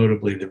 most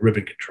notably the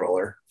ribbon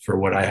controller for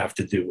what I have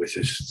to do with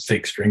his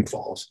fake string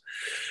falls,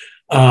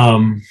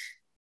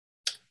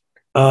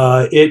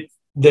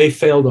 they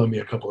failed on me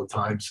a couple of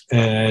times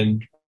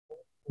and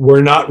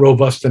were not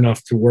robust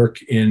enough to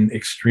work in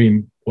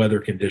extreme weather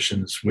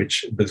conditions,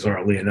 which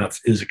bizarrely enough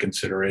is a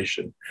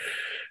consideration,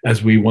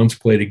 as we once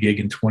played a gig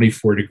in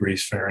 24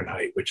 degrees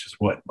Fahrenheit, which is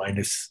what,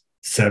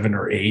 -7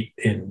 or 8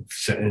 in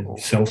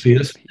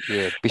Celsius,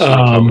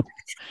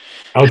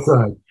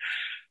 outside.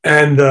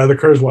 And the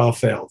Kurzweil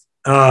failed.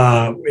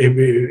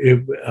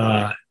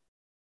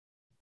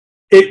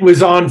 It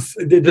was on,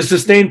 the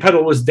sustain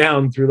pedal was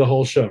down through the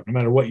whole show, no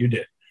matter what you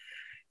did.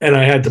 And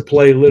I had to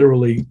play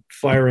literally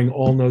firing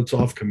all notes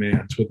off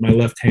commands with my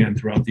left hand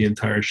throughout the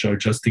entire show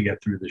just to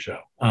get through the show.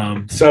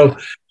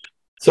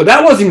 So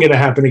that wasn't going to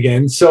happen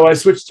again. So I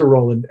switched to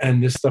Roland,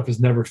 and this stuff has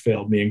never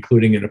failed me,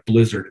 including in a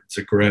blizzard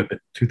in Zagreb in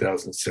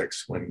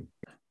 2006 when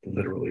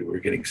literally we were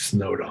getting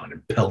snowed on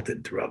and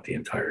pelted throughout the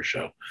entire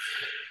show.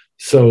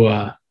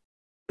 So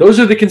those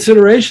are the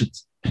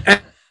considerations.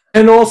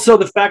 And also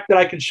the fact that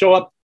I can show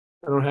up,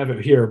 I don't have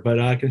it here, but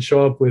I can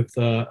show up with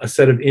a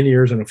set of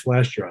in-ears and a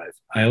flash drive.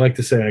 I like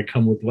to say I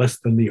come with less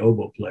than the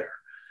oboe player.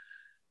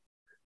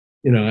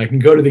 You know, I can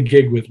go to the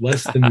gig with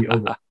less than the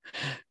oboe.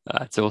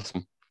 That's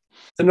awesome.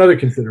 It's another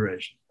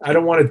consideration. I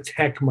don't want to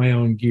tech my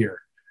own gear.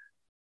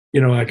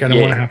 I kind of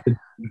want to have to do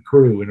the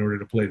crew in order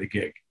to play the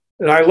gig.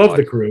 And I love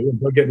the crew, and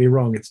don't get me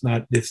wrong, it's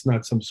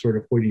not some sort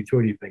of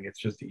hoity-toity thing. It's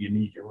just that you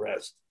need your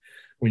rest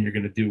when you're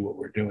going to do what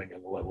we're doing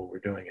and the level we're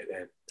doing it,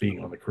 and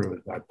being on the crew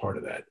is not part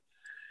of that.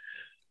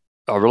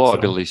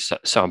 Reliability is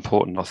so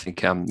important, I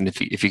think. And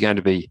if you're going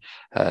to be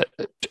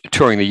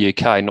touring the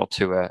UK, not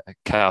to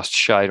cast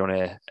shade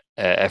on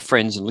our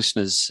friends and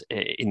listeners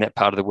in that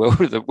part of the world,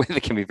 the weather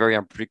can be very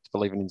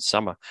unpredictable, even in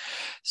summer.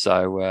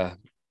 So,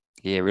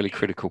 really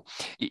critical.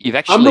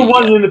 I'm the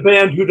one in the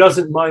band who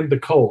doesn't mind the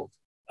cold.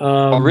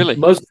 Really?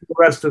 Most of the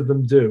rest of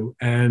them do,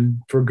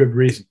 and for good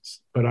reasons.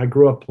 But I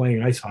grew up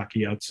playing ice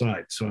hockey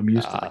outside, so I'm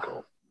used to the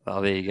cold. Oh,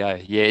 there you go.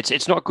 Yeah,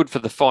 it's not good for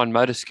the fine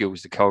motor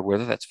skills, the cold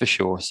weather, that's for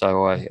sure.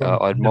 So I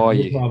admire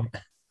you.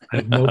 I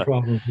have no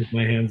problem with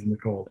my hands in the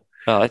cold.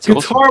 Oh, that's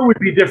Guitar awesome. would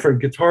be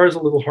different. Guitar is a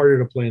little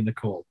harder to play in the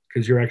cold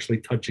because you're actually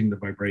touching the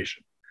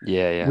vibration.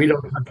 Yeah.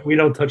 We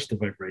don't touch the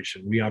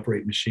vibration. We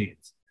operate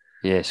machines.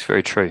 Yes,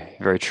 very true.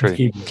 Very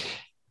true.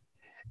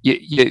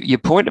 Your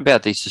point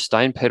about the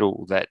sustain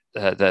pedal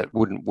that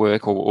wouldn't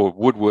work or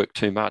would work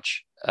too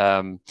much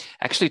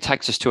actually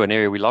takes us to an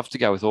area we love to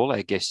go with all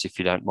our guests, if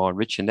you don't mind,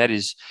 Rich, and that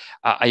is,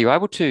 are you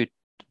able to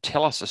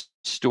tell us a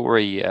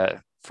story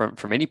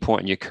from any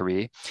point in your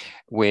career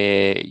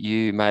where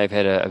you may have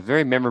had a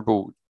very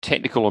memorable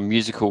technical or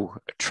musical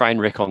train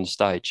wreck on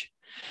stage?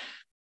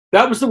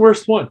 That was the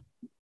worst one.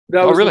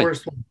 That was the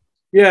worst one.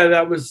 Yeah,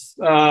 that was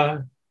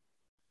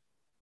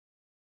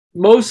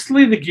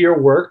mostly the gear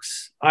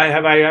works.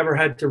 Have I ever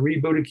had to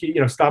reboot a key,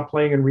 stop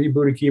playing and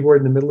reboot a keyboard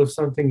in the middle of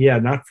something? Yeah,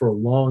 not for a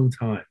long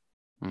time.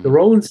 The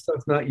rolling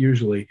stuff, not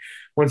usually.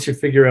 Once you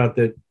figure out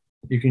that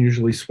you can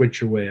usually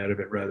switch your way out of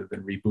it rather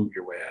than reboot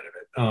your way out of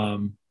it.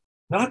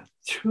 Not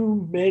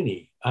too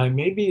many.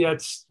 Maybe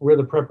that's where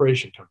the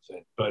preparation comes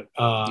in. But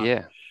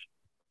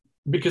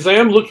because I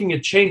am looking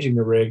at changing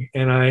the rig,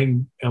 and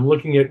I'm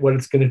looking at what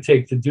it's going to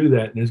take to do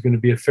that, and there's going to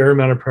be a fair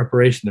amount of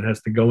preparation that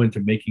has to go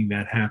into making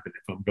that happen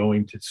if I'm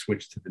going to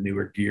switch to the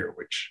newer gear,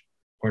 which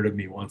part of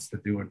me wants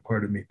to do, and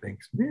part of me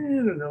thinks, I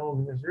don't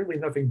know, there's really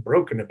nothing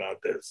broken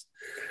about this.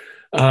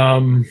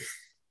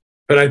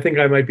 But I think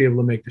I might be able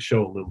to make the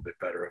show a little bit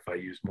better if I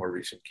use more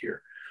recent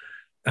gear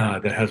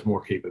that has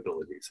more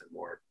capabilities and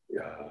more.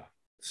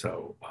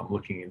 So I'm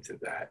looking into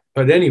that.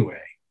 But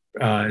anyway,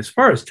 as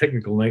far as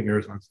technical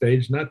nightmares on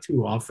stage, not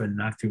too often,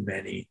 not too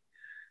many,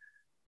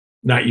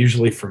 not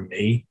usually for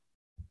me.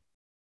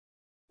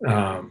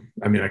 I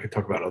could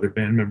talk about other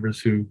band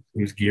members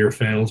whose gear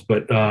fails,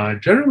 but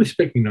generally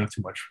speaking, not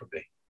too much for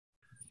me.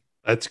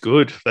 That's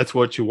good. That's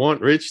what you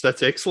want, Rich.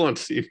 That's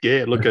excellent.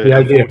 Look at the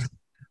idea.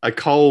 A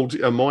cold,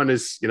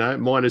 minus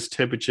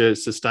temperature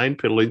sustained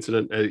pedal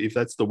incident. If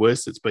that's the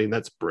worst it's been,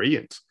 that's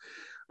brilliant.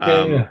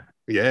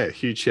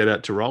 Huge shout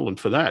out to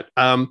Roland for that.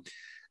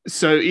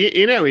 So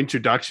in our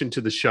introduction to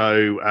the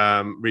show,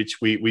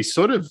 Rich, we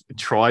sort of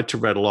tried to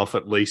rattle off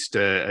at least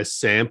a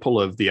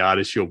sample of the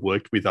artists you've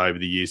worked with over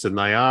the years, and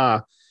they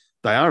are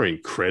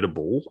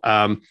incredible.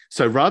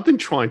 So rather than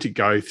trying to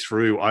go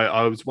through,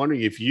 I was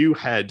wondering if you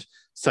had,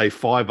 say,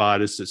 5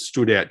 artists that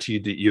stood out to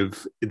you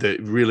that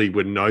really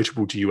were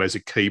notable to you as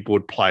a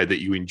keyboard player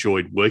that you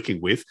enjoyed working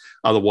with.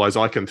 Otherwise,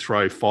 I can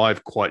throw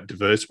 5 quite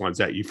diverse ones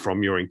at you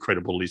from your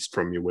incredible list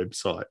from your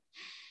website.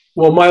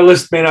 Well, my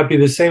list may not be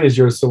the same as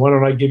yours, so why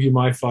don't I give you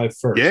my 5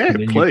 first? Yeah,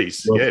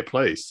 please.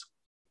 Please.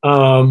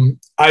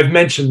 I've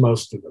mentioned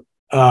most of them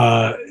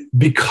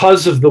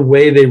because of the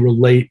way they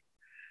relate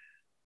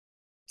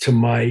to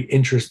my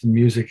interest in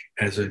music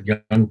as a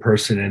young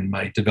person and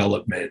my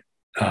development.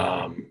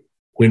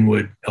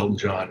 Winwood, Elton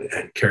John,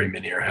 and Kerry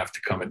Minnear have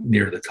to come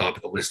near the top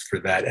of the list for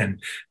that.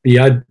 And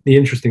the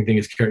interesting thing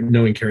is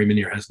knowing Kerry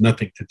Minnear has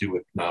nothing to do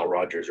with Nile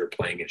Rodgers or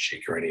playing in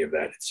Chic or any of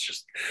that. It's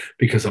just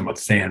because I'm a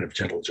fan of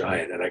Gentle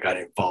Giant, and I got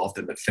involved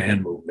in the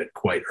fan movement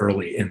quite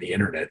early in the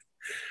internet,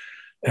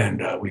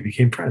 and we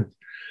became friends.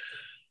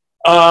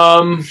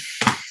 Of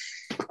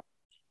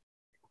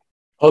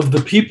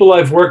the people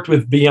I've worked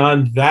with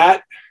beyond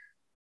that,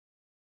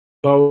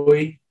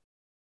 Bowie.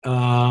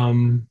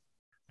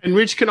 And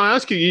Rich, can I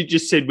ask you? You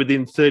just said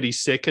within 30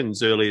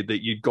 seconds earlier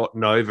that you'd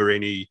gotten over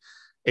any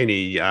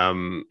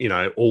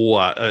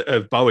awe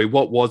of Bowie.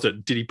 What was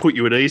it? Did he put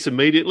you at ease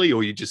immediately,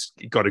 or you just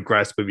got a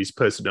grasp of his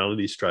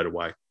personality straight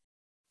away?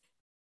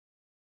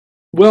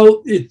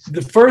 Well,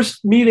 the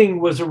first meeting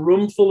was a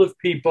room full of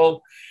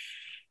people,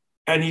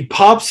 and he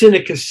pops in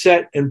a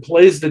cassette and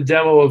plays the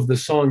demo of the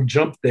song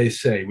 "Jump They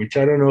Say," which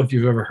I don't know if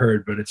you've ever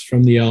heard, but it's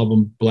from the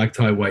album Black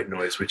Tie, White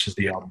Noise, which is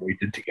the album we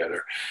did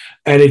together.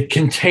 And it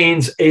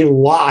contains a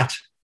lot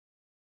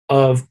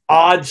of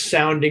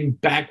odd-sounding,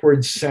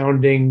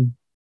 backwards-sounding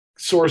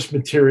source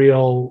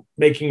material,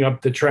 making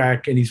up the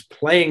track. And he's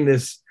playing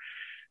this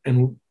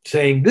and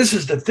saying, "This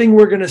is the thing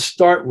we're going to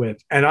start with."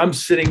 And I'm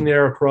sitting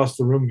there across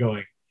the room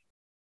going,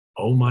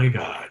 "Oh, my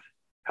God,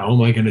 how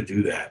am I going to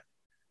do that?"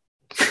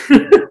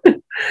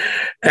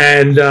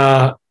 And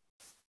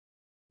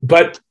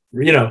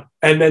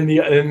and then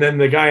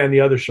the guy on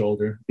the other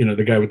shoulder,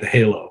 the guy with the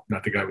halo,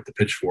 not the guy with the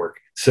pitchfork,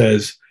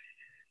 says,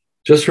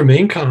 just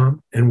remain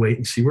calm and wait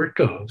and see where it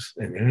goes.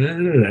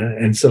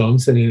 And so I'm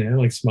sitting there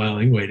like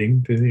smiling,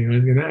 waiting to see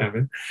what's going to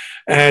happen.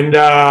 And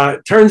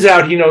turns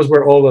out he knows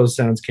where all those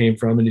sounds came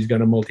from. And he's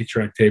got a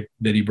multi-track tape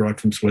that he brought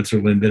from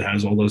Switzerland that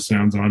has all those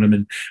sounds on them.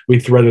 And we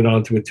thread it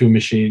onto a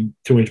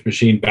 2-inch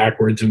machine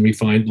backwards. And we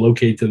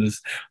locate to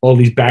this, all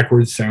these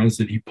backwards sounds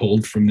that he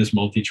pulled from this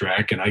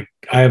multi-track. And I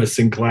have a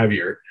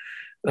Synclavier.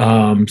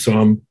 So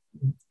I'm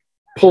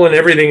pulling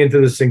everything into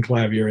the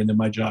Synclavier. And then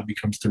my job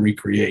becomes to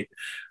recreate,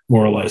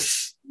 more or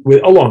less,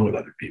 along with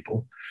other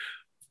people,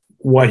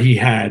 what he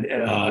had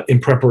in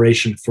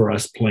preparation for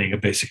us playing a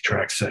basic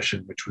track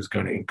session, which was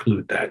going to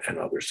include that and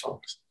other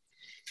songs.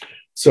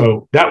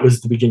 So that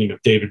was the beginning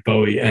of David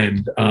Bowie.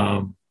 And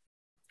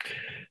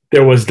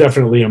there was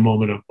definitely a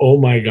moment of, oh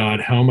my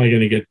God, how am I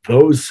going to get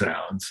those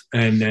sounds?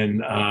 And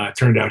then it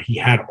turned out he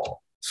had them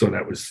all. So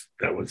that was,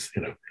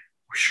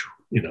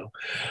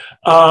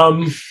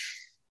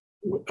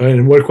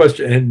 and what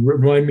question? And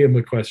remind me of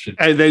my question.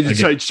 And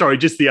then, sorry,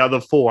 just the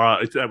other four.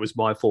 That was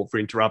my fault for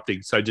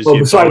interrupting. So just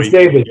besides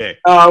David, yeah.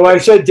 Well, I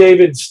said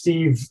David,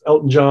 Steve,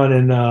 Elton John,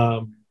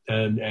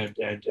 and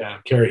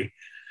Kerry.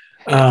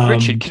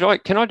 Richard,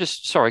 can I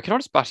just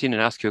butt in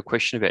and ask you a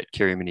question about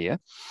Kerry Minnear?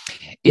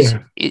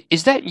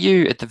 Is that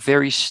you at the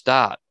very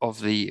start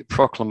of the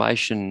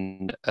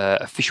Proclamation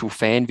official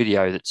fan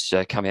video that's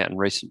come out in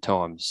recent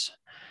times?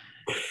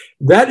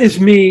 That is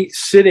me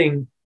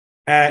sitting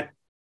at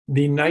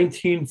the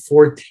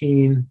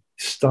 1914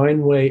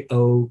 Steinway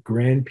O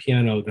grand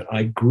piano that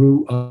I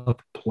grew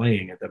up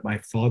playing and that my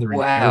father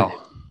inherited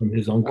from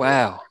his uncle.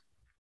 Wow.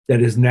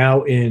 That is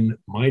now in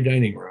my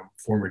dining room,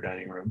 former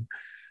dining room.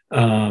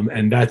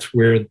 And that's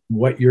where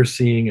what you're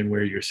seeing and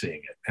where you're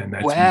seeing it. And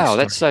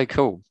that's so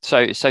cool.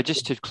 So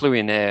just to clue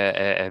in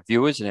our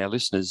viewers and our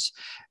listeners,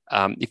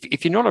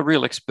 if you're not a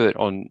real expert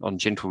on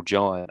Gentle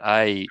Giant,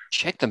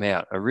 check them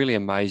out. A really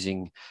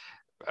amazing,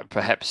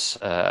 perhaps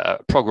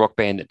prog rock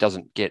band that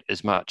doesn't get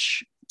as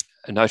much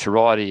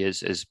notoriety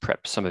as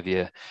perhaps some of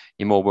your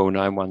more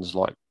well-known ones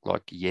like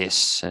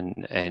Yes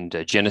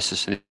and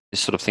Genesis and this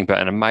sort of thing, but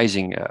an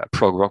amazing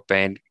prog rock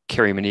band.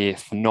 Kerry Minnear,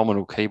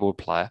 phenomenal keyboard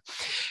player,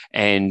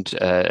 and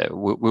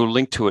we'll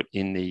link to it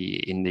in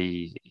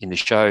the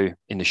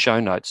show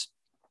notes.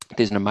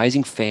 There's an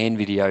amazing fan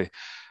video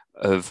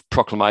of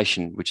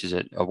Proclamation, which is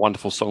a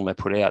wonderful song they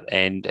put out,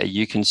 and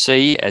you can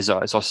see, as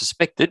I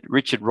suspected,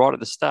 Richard right at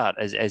the start,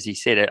 as he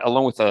said,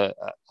 along with a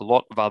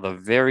lot of other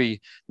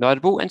very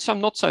notable and some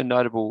not so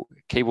notable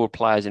keyboard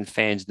players and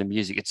fans of the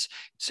music.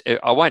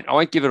 I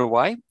won't give it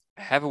away.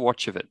 Have a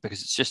watch of it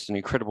because it's just an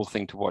incredible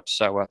thing to watch.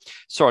 So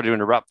sorry to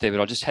interrupt there,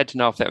 but I just had to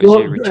know if that was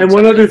you, Richard. And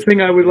one other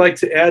thing I would like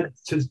to add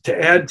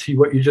to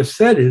what you just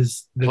said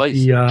is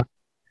that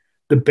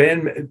the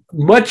band,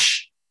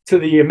 much to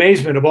the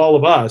amazement of all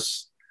of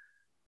us,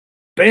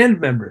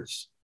 band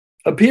members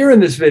appear in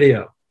this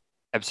video.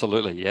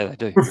 Absolutely, yeah, they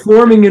do.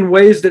 Performing in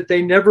ways that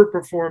they never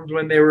performed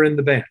when they were in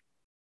the band.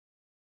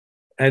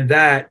 And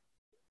that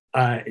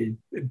it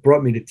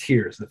brought me to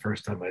tears the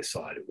first time I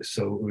saw it. It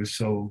was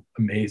so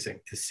amazing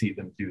to see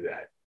them do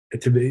that.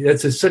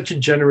 That's such a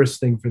generous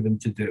thing for them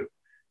to do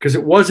because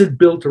it wasn't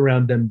built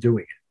around them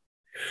doing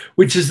it,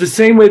 which is the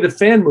same way the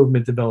fan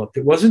movement developed.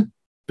 It wasn't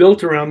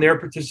built around their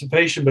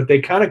participation, but they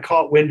kind of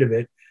caught wind of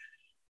it.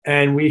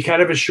 And we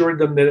kind of assured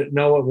them that,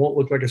 no, it won't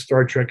look like a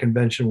Star Trek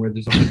convention where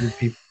there's 100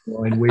 people in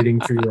line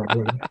waiting for your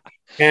order.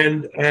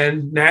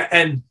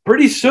 And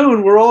pretty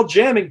soon we're all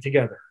jamming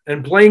together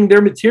and playing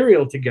their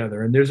material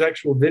together. And there's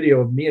actual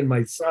video of me and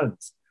my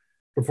sons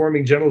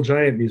performing Gentle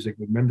Giant music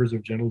with members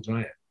of Gentle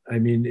Giant. I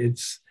mean, it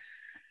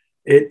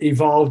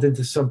evolved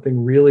into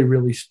something really,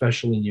 really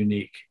special and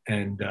unique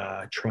and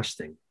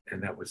trusting.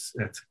 And that's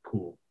a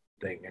cool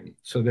thing. And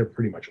so they're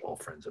pretty much all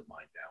friends of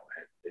mine now.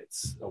 And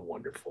it's a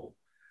wonderful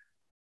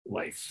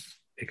life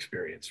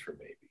experience for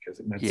me because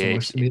it meant so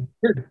much to me.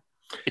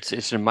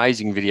 It's an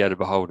amazing video to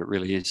behold. It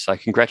really is. So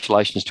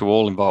congratulations to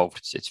all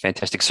involved. It's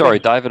fantastic. Sorry,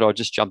 David, I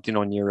just jumped in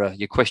on your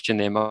question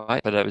there,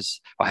 mate, but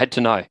I had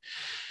to know.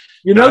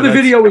 The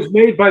video was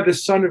made by the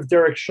son of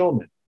Derek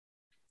Shulman.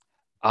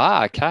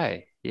 Ah,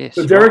 okay. Yes.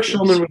 So Derek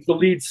Shulman was the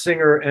lead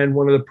singer and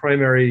one of the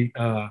primary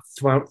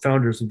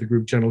founders of the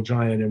group Gentle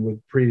Giant and was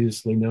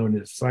previously known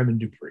as Simon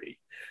Dupree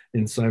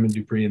and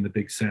the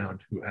Big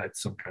Sound, who had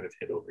some kind of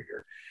hit over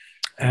here.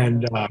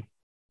 And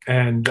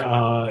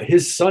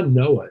his son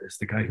Noah is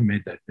the guy who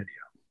made that video.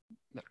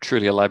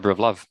 Truly a labor of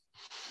love.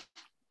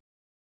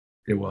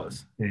 It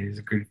was. Yeah, he's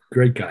a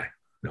great guy,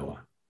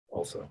 Noah.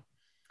 Also.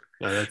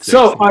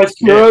 So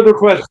your other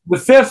question. The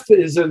fifth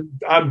is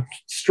I'm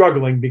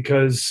struggling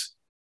because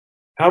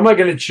how am I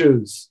going to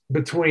choose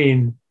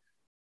between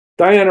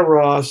Diana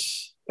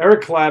Ross,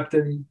 Eric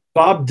Clapton,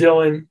 Bob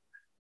Dylan,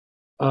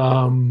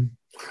 Lionel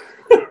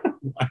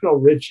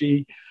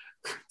Richie,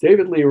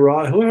 David Lee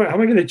Roth? How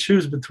am I going to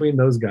choose between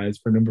those guys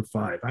for number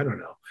 5? I don't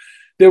know.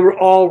 They were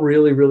all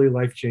really, really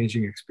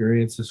life-changing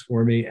experiences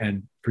for me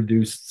and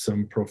produced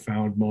some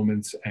profound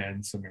moments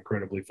and some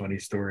incredibly funny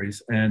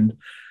stories. And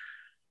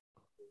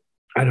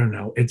I don't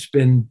know. It's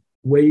been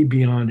way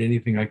beyond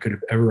anything I could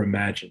have ever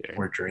imagined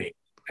or dreamed.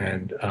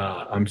 And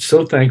I'm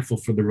so thankful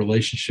for the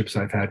relationships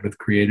I've had with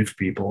creative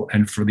people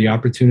and for the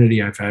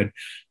opportunity I've had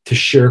to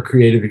share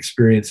creative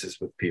experiences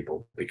with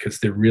people, because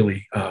they're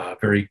really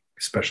very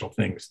special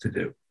things to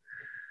do.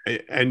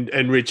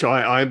 And Rich,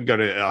 I'm going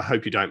to, I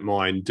hope you don't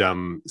mind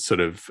sort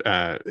of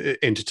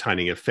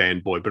entertaining a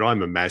fanboy, but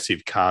I'm a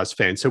massive Cars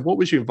fan. So what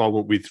was your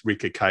involvement with Ric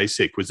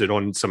Ocasek? Was it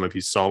on some of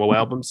his solo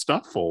album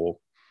stuff, or?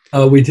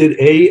 We did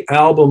a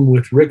album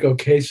with Ric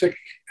Ocasek,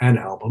 an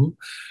album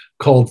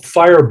called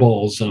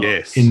Fireball Zone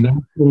in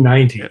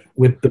 1990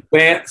 with the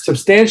band,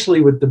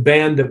 substantially with the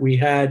band that we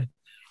had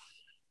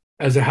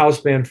as a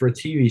house band for a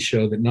TV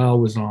show that Nile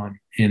was on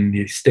in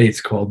the States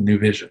called New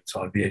Visions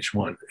on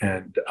VH1.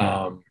 And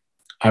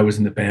I was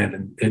in the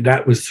band, and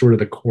that was sort of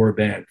the core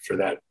band for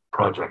that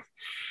project.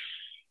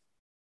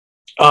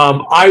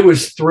 I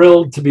was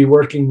thrilled to be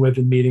working with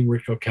and meeting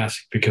Ric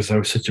Ocasek because I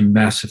was such a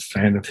massive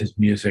fan of his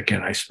music,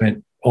 and I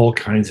spent all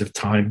kinds of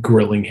time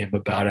grilling him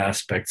about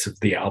aspects of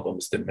the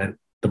albums that meant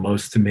the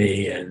most to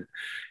me, and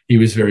he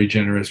was very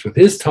generous with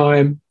his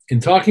time in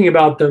talking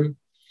about them,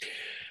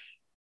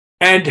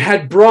 and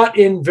had brought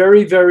in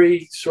very,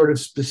 very sort of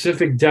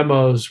specific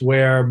demos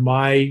where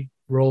my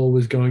role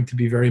was going to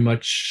be very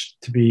much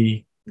to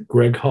be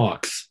Greg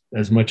Hawkes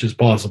as much as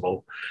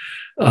possible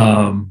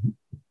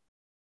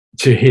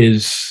to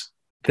his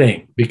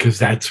thing, because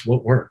that's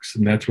what works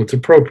and that's what's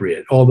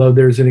appropriate. Although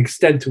there's an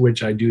extent to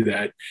which I do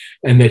that,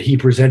 and that he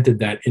presented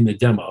that in the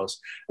demos.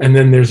 And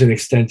then there's an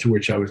extent to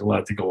which I was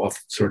allowed to go off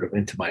sort of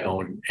into my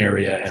own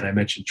area. And I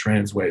mentioned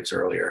Transwaves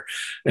earlier.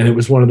 And it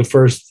was one of the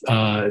first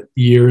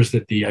years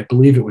that I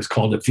believe it was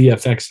called a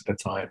VFX at the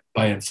time,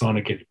 by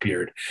Ensoniq had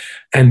appeared.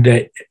 And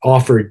they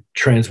offered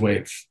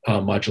transwave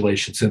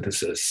modulation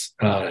synthesis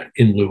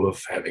in lieu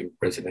of having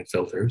resonant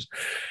filters.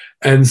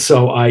 And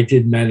so I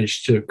did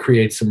manage to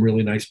create some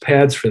really nice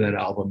pads for that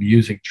album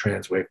using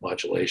transwave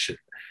modulation,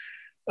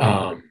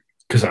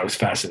 because I was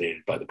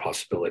fascinated by the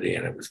possibility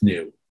and it was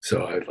new.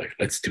 So I was like,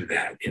 let's do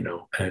that, you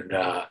know. And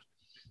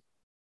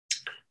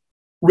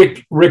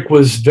Rick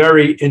was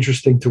very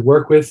interesting to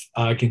work with.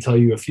 I can tell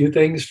you a few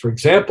things. For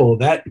example,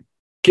 that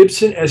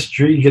Gibson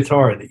SG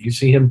guitar that you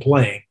see him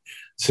playing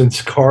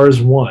since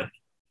Cars 1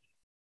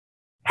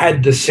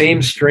 had the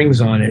same strings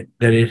on it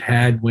that it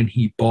had when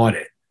he bought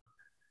it.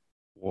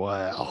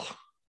 Wow.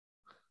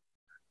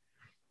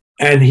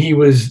 And he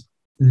was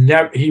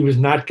not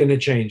going to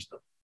change them.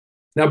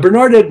 Now,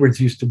 Bernard Edwards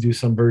used to do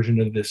some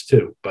version of this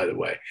too, by the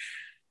way.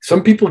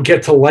 Some people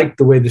get to like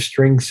the way the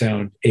string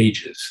sound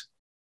ages.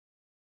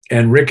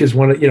 And Rick is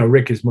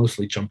Rick is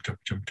mostly jump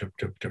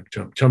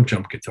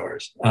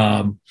guitars.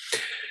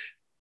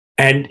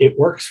 And it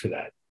works for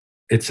that.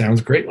 It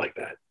sounds great like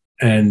that.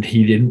 And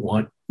he didn't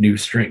want new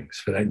strings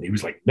for that. And he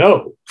was like,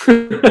 no,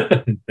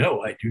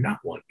 no, I do not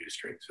want new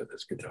strings for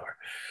this guitar.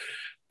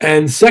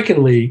 And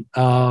secondly,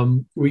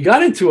 we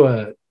got into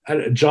a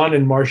John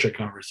and Marcia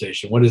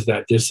conversation. What is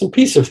that? There's some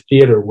piece of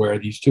theater where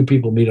these two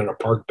people meet on a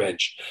park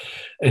bench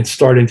and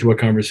start into a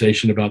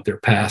conversation about their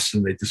past.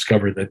 And they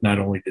discover that not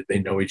only did they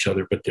know each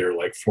other, but they're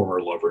like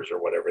former lovers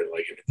or whatever.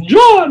 Like,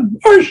 John,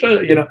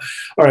 Marcia, you know.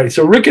 All right.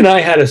 So Rick and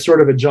I had a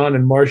sort of a John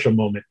and Marcia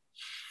moment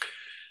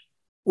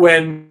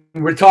when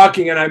we're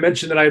talking, and I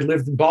mentioned that I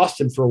lived in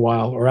Boston for a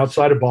while, or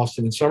outside of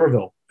Boston in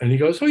Somerville. And he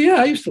goes, oh yeah,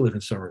 I used to live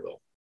in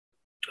Somerville.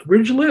 Where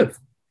did you live?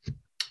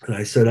 And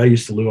I said, I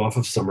used to live off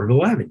of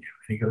Somerville Avenue. And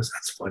he goes,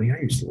 that's funny. I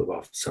used to live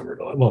off of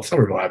Somerville. Well,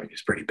 Somerville Avenue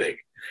is pretty big.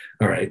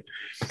 All right.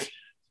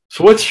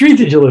 So what street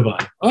did you live on?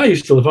 Oh, I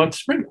used to live on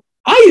Spring.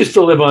 I used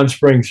to live on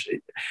Spring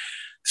Street.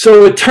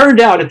 So it turned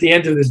out at the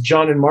end of this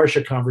John and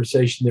Marcia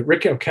conversation that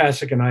Ric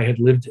Ocasek and I had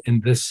lived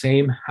in the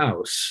same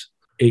house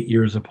 8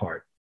 years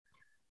apart.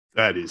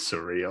 That is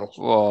surreal.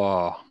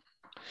 Whoa.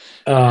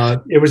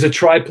 It was a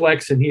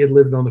triplex, and he had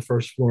lived on the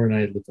first floor and I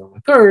had lived on the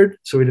third.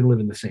 So we didn't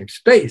live in the same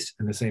space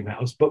in the same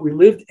house, but we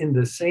lived in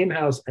the same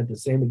house at the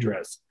same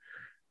address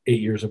 8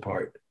 years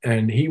apart.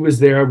 And he was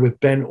there with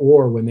Ben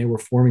Orr when they were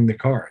forming the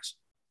Cars.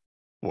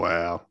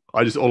 Wow.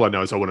 All I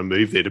know is I want to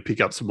move there to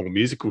pick up some more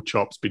musical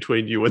chops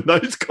between you and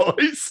those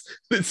guys.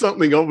 There's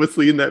something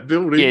obviously in that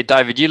building. Yeah,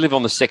 David, you live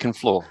on the second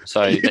floor,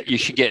 so you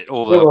should get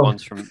all the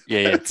ones from.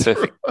 Yeah,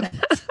 perfect. Right.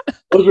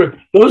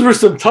 Those were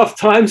some tough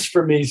times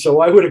for me,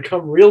 so I would have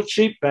come real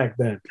cheap back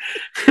then.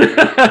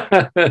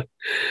 I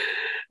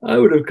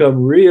would have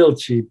come real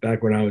cheap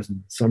back when I was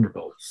in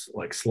Somerville,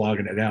 like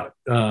slogging it out.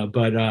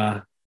 But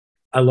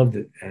I loved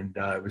it, and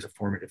it was a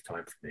formative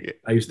time for me. Yeah.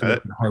 I used to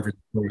work in Harvard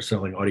where we were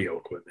selling audio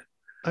equipment.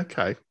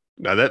 Okay.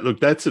 No,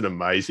 that's an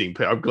amazing.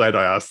 I'm glad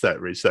I asked that,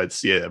 Rich.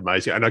 That's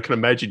amazing, and I can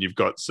imagine you've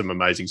got some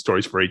amazing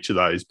stories for each of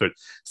those. But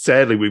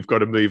sadly, we've got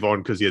to move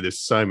on because there's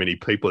so many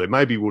people there.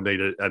 Maybe we'll need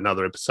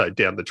another episode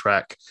down the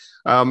track.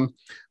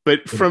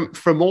 But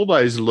from all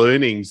those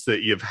learnings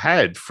that you've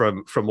had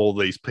from all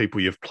these people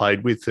you've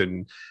played with,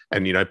 and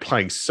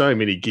playing so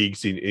many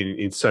gigs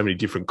in so many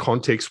different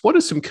contexts, what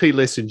are some key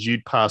lessons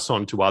you'd pass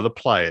on to other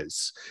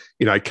players,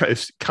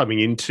 coming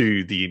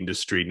into the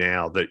industry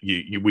now that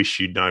you wish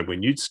you'd known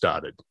when you'd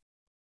started?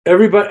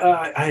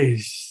 Everybody,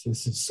 this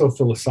is so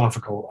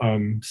philosophical.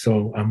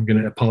 So I'm going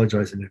to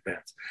apologize in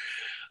advance.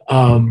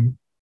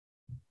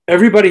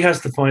 Everybody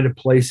has to find a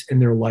place in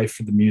their life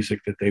for the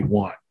music that they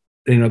want.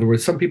 In other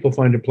words, some people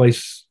find a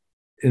place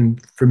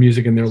for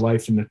music in their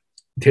life in the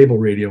table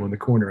radio in the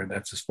corner, and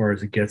that's as far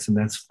as it gets, and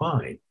that's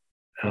fine.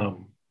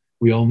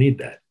 We all need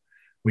that.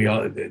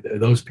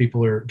 Those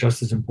people are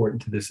just as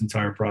important to this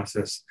entire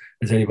process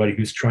as anybody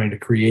who's trying to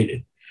create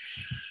it.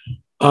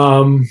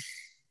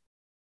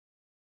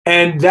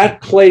 And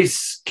that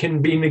place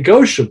can be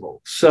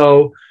negotiable.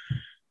 So,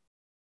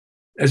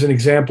 as an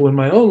example, in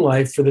my own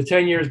life, for the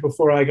 10 years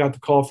before I got the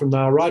call from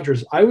Nile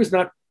Rodgers, I was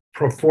not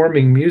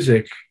performing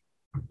music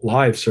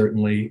live,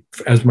 certainly,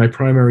 as my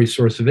primary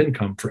source of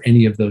income for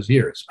any of those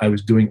years. I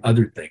was doing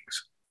other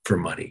things for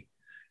money.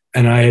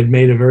 And I had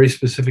made a very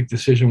specific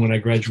decision when I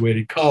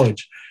graduated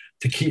college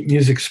to keep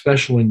music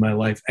special in my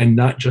life and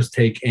not just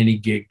take any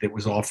gig that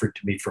was offered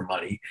to me for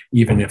money,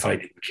 even if I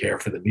didn't care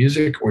for the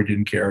music or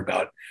didn't care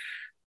about,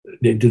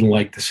 didn't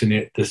like the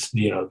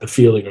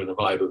feeling or the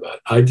vibe about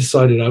it. I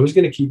decided I was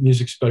going to keep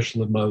music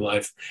special in my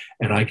life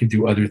and I could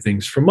do other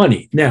things for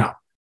money. Now,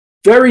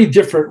 very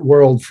different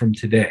world from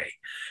today,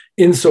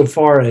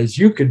 insofar as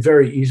you could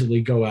very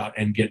easily go out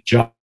and get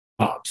jobs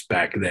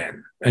back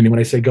then. I mean, when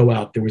I say go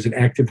out, there was an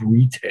active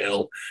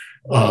retail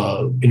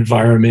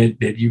environment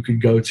that you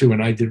could go to,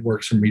 and I did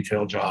work some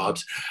retail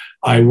jobs.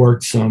 I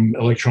worked some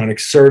electronic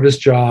service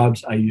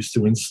jobs. I used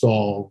to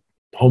install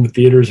home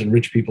theaters in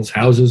rich people's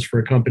houses for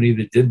a company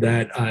that did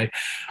that. I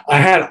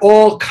had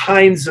all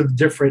kinds of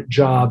different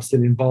jobs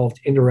that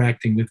involved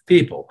interacting with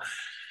people.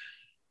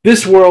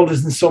 This world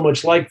isn't so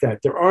much like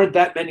that. There aren't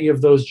that many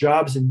of those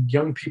jobs, and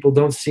young people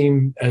don't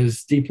seem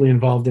as deeply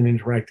involved in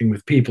interacting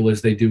with people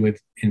as they do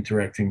with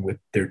interacting with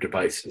their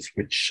devices,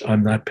 which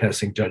I'm not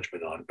passing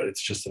judgment on, but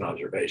it's just an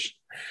observation.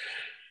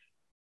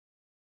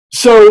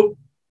 So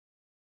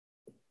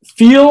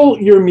feel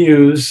your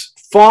muse,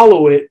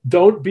 follow it,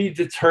 don't be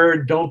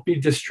deterred, don't be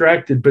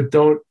distracted, but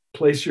don't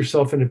place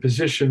yourself in a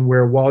position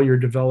where while you're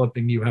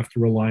developing, you have to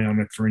rely on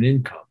it for an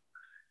income.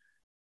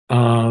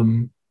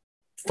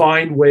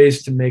 Find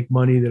ways to make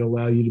money that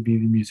allow you to be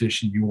the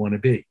musician you want to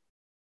be.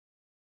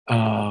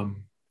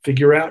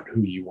 Figure out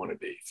who you want to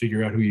be.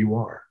 Figure out who you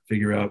are.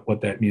 Figure out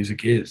what that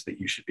music is that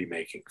you should be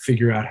making.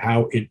 Figure out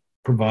how it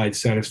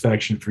provides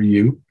satisfaction for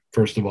you,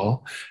 first of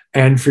all,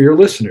 and for your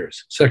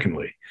listeners,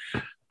 secondly.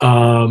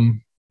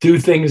 Do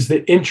things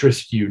that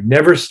interest you.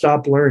 Never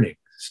stop learning.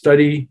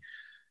 Study,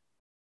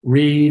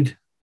 read,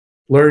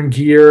 learn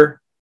gear.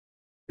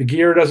 The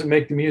gear doesn't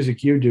make the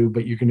music, you do,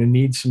 but you're going to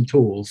need some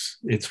tools.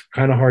 It's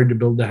kind of hard to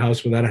build a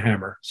house without a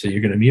hammer, so you're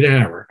going to need a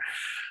hammer.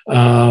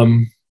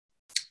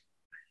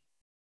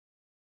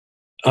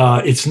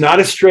 It's not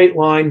a straight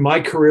line. My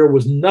career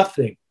was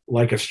nothing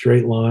like a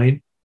straight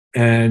line,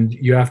 and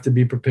you have to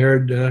be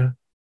prepared to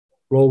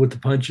roll with the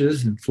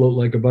punches and float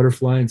like a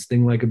butterfly and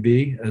sting like a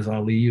bee, as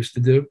Ali used to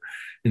do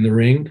in the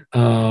ring.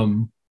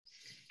 And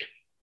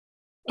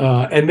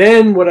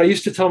then what I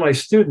used to tell my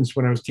students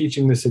when I was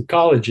teaching this at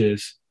college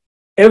is,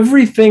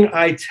 everything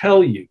I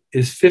tell you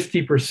is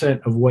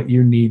 50% of what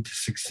you need to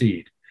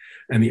succeed.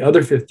 And the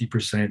other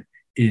 50%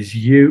 is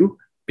you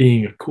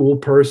being a cool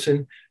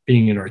person,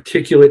 being an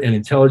articulate and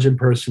intelligent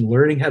person,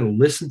 learning how to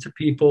listen to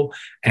people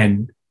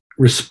and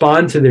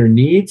respond to their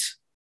needs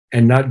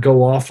and not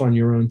go off on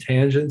your own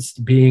tangents,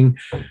 being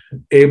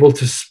able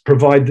to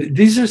provide.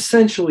 These are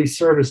essentially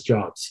service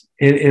jobs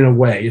in a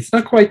way. It's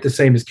not quite the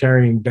same as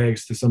carrying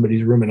bags to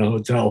somebody's room in a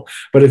hotel,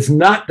 but it's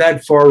not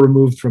that far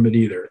removed from it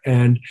either.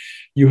 And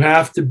you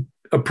have to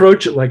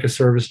approach it like a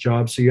service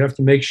job. So you have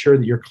to make sure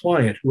that your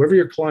client, whoever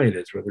your client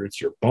is, whether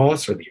it's your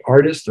boss or the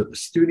artist or the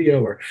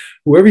studio or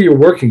whoever you're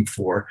working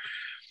for,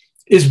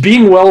 is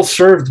being well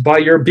served by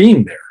your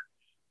being there.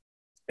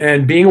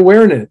 And being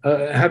awareness,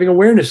 having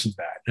awareness of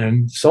that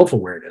and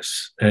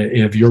self-awareness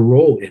of your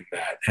role in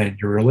that and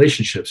your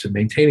relationships and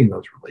maintaining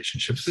those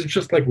relationships. It's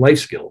just like life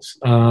skills.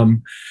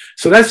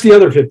 So that's the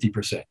other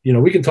 50%. You know,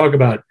 we can talk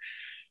about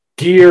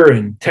gear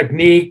and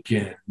technique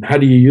and how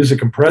do you use a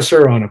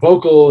compressor on a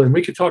vocal, and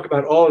we could talk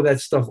about all of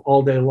that stuff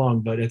all day long,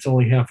 but it's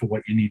only half of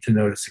what you need to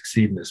know to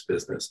succeed in this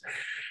business.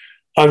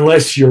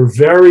 Unless you're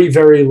very,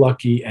 very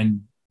lucky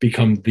and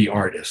become the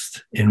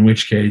artist, in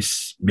which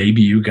case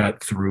maybe you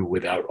got through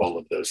without all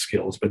of those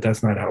skills, but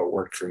that's not how it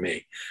worked for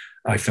me.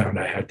 I found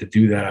I had to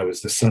do that. I was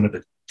the son of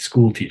a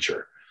school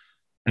teacher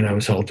and I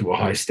was held to a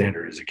high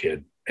standard as a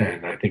kid.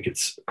 And I think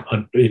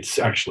it's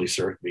actually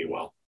served me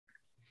well.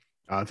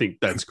 I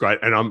think that's great.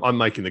 And I'm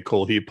making the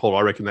call here, Paul.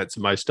 I reckon that's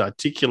the most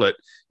articulate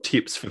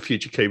tips for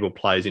future keyboard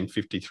players in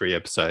 53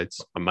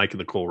 episodes. I'm making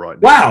the call right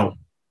now. Wow.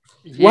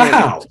 Yeah.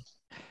 Wow.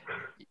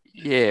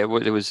 Yeah, well,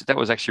 that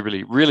was actually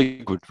really, really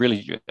good.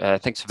 Really,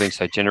 thanks for being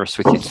so generous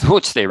with your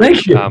thoughts there,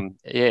 Rich. Yeah,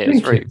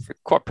 it's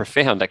quite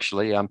profound,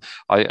 actually. I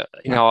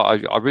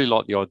really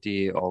like the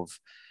idea of,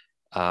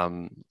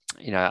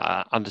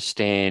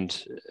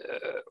 understand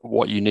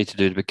what you need to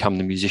do to become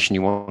the musician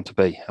you want to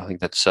be. I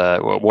think that's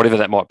whatever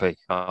that might be.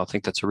 I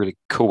think that's a really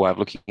cool way of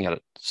looking at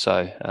it.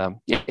 So,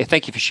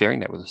 thank you for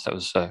sharing that with us. That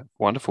was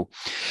wonderful.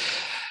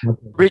 Okay.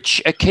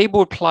 Rich, a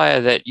keyboard player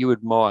that you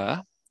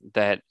admire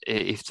that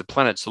if the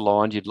planets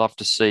aligned, you'd love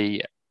to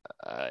see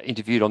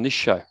interviewed on this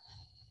show?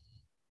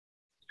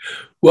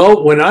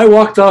 Well, when I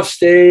walked off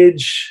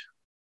stage,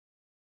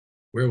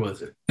 where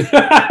was it?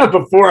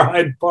 Before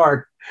Hyde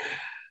Park.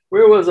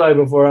 Where was I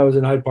before I was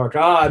in Hyde Park?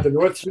 At the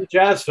North Street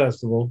Jazz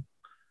Festival.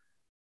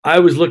 I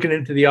was looking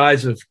into the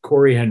eyes of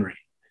Cory Henry.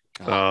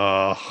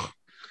 Oh,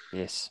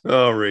 yes.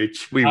 Oh,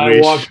 Rich, I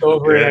walked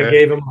over and I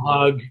gave him a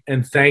hug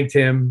and thanked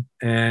him.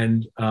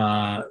 And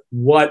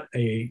what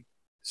a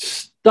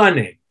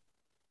stunning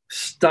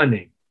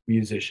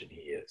musician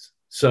he is.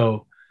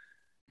 So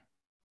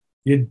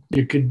you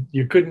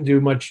couldn't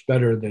do much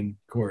better than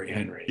Cory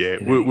Henry. Yeah,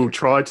 we'll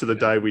try to the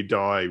day we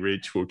die,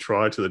 Rich. We'll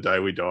try to the day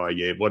we die.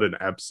 Yeah, what an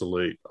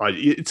absolute!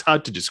 It's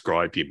hard to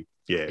describe him.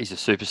 Yeah, he's a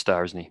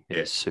superstar, isn't he? Yeah.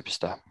 He's a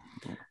superstar.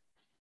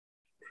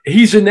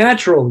 He's a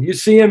natural. You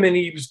see him, and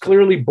he was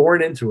clearly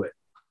born into it.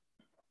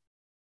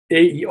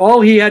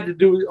 All he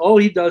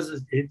does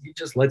is he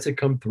just lets it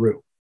come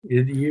through.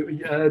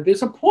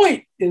 There's a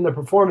point in the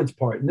performance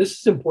part, and this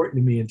is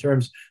important to me in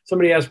terms.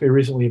 Somebody asked me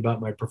recently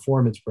about my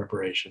performance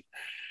preparation.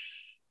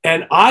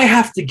 And I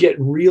have to get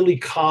really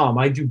calm.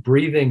 I do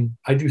breathing.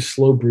 I do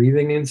slow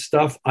breathing and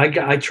stuff. I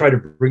try to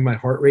bring my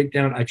heart rate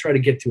down. I try to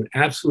get to an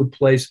absolute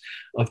place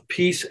of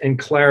peace and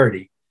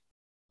clarity.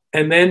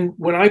 And then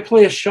when I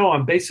play a show,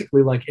 I'm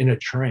basically like in a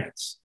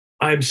trance.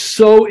 I'm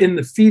so in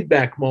the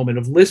feedback moment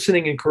of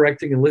listening and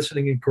correcting and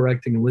listening and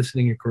correcting and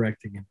listening and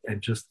correcting and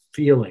just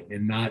feeling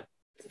and not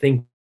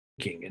thinking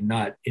and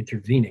not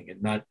intervening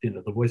and not,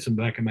 the voice in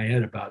the back of my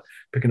head about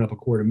picking up a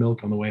quart of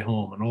milk on the way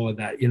home and all of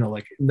that,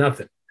 like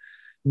nothing.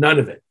 None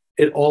of it.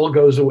 It all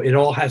goes away. It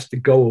all has to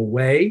go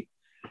away.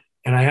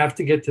 And I have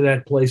to get to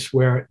that place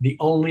where the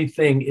only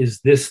thing is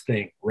this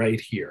thing right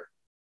here.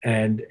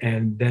 And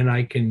then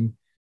I can,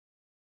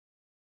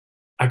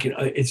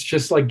 it's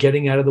just like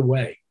getting out of the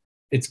way.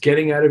 It's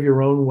getting out of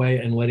your own way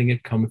and letting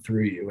it come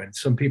through you. And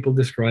some people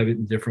describe it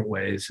in different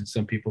ways. And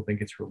some people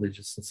think it's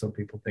religious and some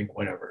people think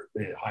whatever,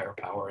 higher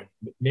power. And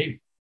maybe,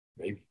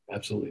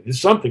 absolutely.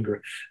 There's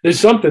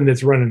something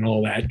that's running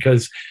all that.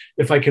 Because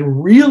if I can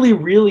really,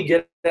 really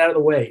get out of the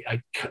way,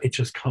 it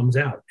just comes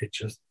out. It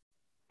just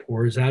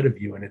pours out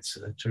of you. And it's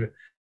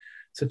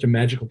such a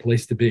magical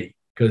place to be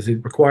because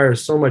it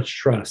requires so much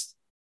trust.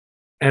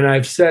 And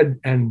I've said,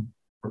 and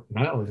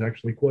Nile has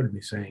actually quoted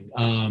me saying,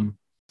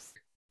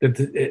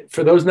 that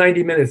for those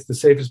 90 minutes, the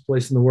safest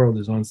place in the world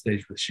is on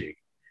stage with Chic.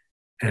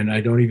 And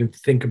I don't even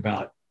think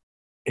about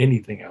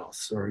anything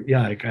else. Or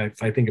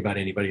if I think about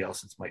anybody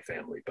else, it's my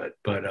family. But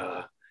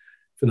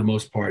for the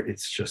most part,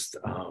 it's just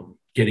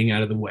getting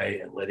out of the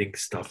way and letting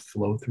stuff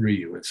flow through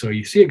you. And so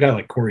you see a guy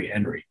like Cory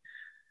Henry,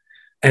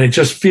 and it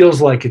just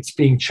feels like it's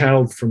being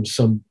channeled from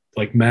some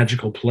like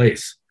magical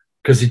place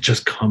because it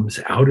just comes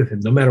out of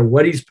him, no matter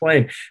what he's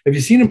playing. Have you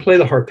seen him play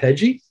the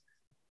harpeggi?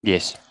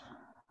 Yes.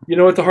 You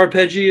know what the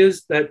harpeggi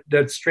is?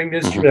 That stringed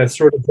instrument, that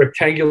sort of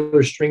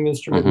rectangular stringed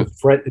instrument with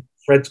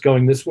frets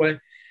going this way.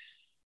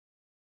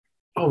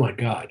 Oh my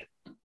God.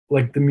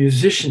 Like the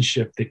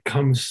musicianship that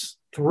comes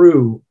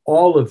through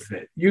all of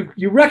it.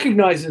 You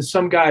recognize in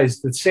some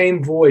guys the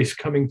same voice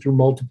coming through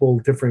multiple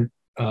different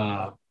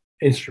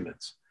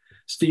instruments.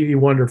 Stevie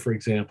Wonder, for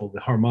example,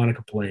 the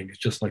harmonica playing is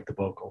just like the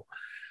vocal.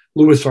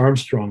 Louis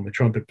Armstrong, the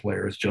trumpet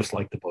player, is just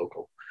like the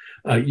vocal.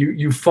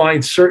 You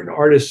find certain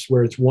artists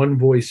where it's one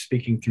voice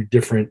speaking through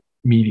different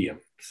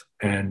mediums,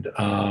 and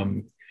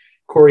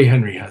Cory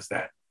Henry has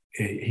that.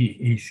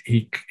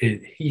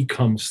 He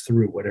comes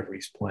through whatever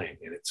he's playing,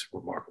 and it's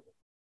remarkable.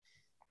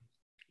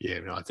 Yeah,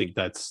 no, I think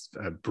that's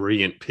a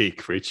brilliant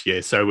pick, Rich.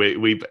 Yeah, so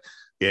we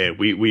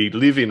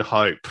live in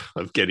hope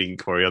of getting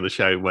Cory on the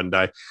show one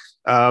day.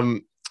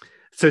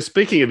 So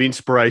speaking of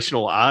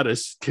inspirational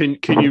artists, can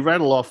you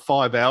rattle off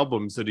 5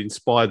 albums that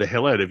inspire the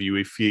hell out of you?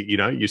 If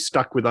you're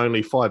stuck with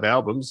only 5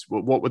 albums,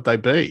 what would they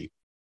be?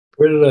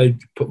 Where did I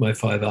put my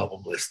 5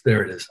 album list?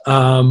 There it is.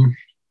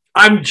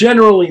 I'm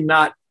generally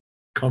not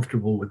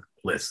comfortable with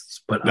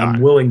lists, but I'm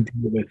willing to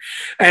do it.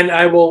 And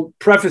I will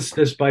preface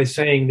this by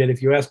saying that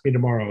if you ask me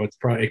tomorrow,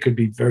 it could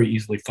be very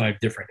easily 5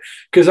 different.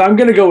 Because I'm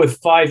going to go with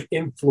 5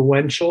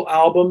 influential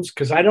albums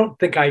because I don't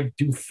think I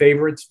do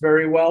favorites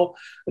very well.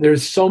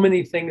 There's so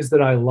many things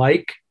that I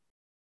like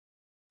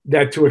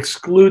that to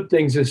exclude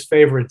things as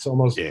favorites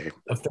almost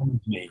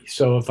offends me.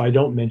 So if I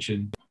don't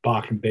mention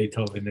Bach and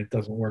Beethoven, it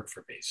doesn't work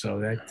for me.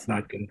 So that's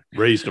not good.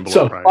 Reasonable.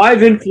 So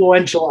 5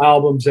 influential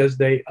albums as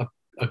they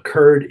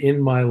occurred in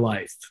my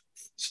life.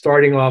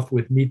 Starting off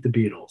with Meet the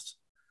Beatles,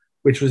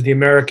 which was the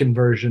American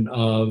version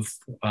of,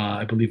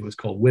 I believe it was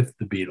called With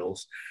the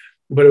Beatles,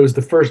 but it was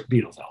the first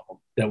Beatles album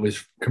that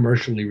was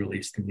commercially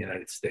released in the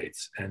United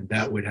States. And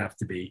that would have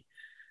to be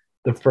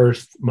the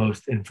first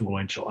most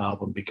influential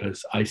album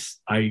because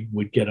I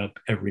would get up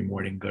every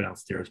morning, go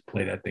downstairs,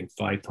 play that thing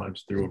 5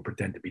 times through and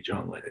pretend to be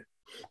John Lennon.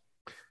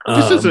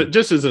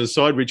 Just as an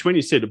aside, Rich, when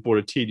you said it brought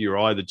a tear to your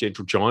eye, the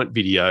Gentle Giant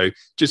video,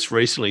 just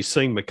recently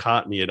seeing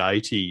McCartney at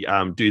 80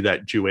 do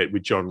that duet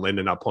with John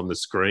Lennon up on the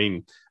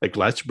screen at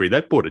Glastonbury,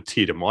 that brought a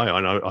tear to my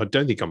eye. I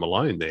don't think I'm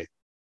alone there.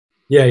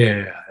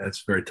 Yeah.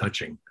 That's very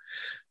touching.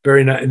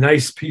 very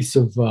nice piece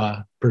of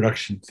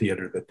production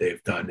theater that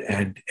they've done,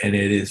 and it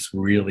is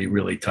really,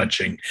 really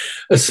touching,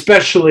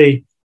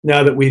 especially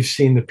now that we've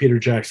seen the Peter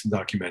Jackson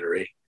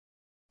documentary,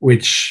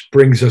 which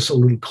brings us a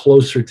little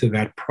closer to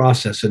that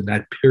process and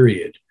that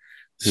period.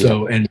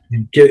 So and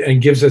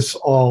gives us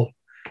all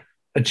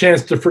a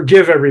chance to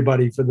forgive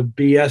everybody for the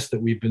BS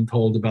that we've been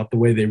told about the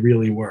way they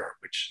really were,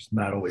 which is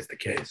not always the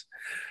case.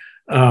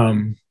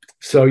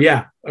 So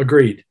yeah,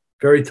 agreed.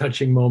 Very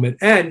touching moment.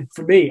 And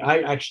for me,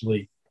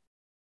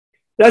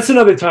 that's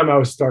another time I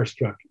was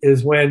starstruck,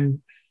 is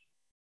when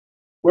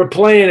we're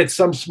playing at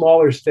some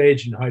smaller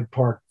stage in Hyde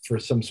Park for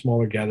some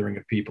smaller gathering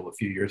of people a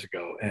few years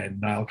ago.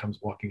 And Nile comes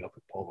walking up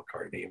with Paul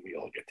McCartney, and we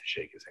all get to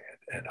shake his hand.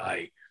 And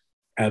I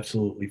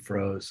absolutely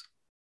froze.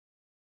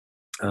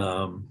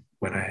 When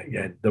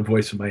the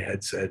voice in my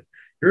head said,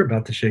 "You're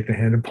about to shake the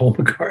hand of Paul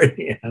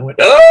McCartney." And I went,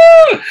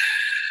 "Oh!"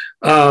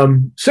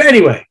 So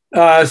anyway,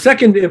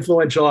 second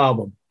influential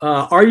album,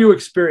 Are You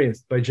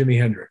Experienced by Jimi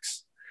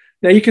Hendrix.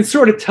 Now you can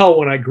sort of tell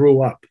when I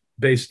grew up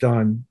based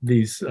on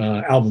these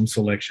album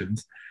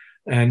selections,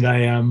 and I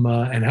am,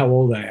 and how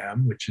old I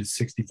am, which is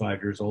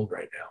 65 years old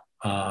right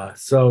now.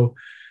 So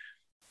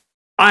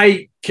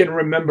I can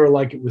remember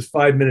like it was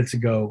 5 minutes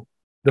ago,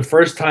 the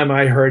first time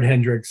I heard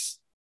Hendrix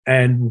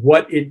and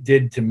what it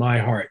did to my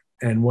heart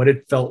and what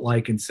it felt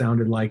like and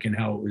sounded like, and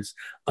how it was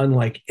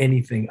unlike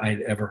anything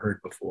I'd ever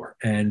heard before.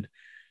 And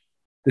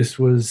this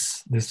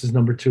is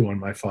number 2 on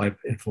my 5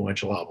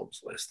 influential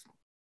albums list.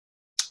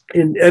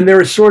 And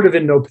they're sort of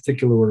in no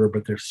particular order,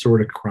 but they're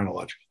sort of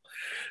chronological.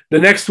 The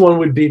next one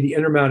would be The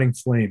Intermounting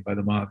Flame by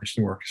the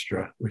Mahavishnu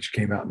Orchestra, which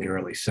came out in the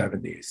early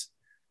 70s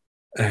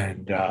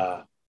and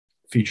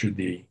featured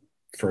the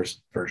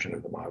first version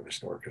of the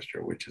Mahavishnu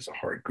Orchestra, which is a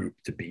hard group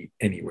to beat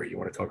anywhere. You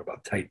want to talk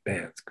about tight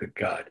bands, good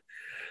God.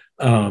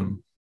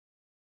 And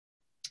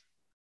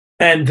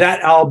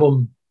that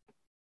album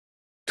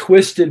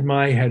twisted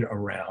my head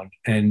around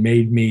and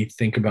made me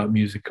think about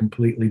music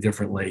completely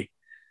differently.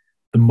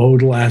 The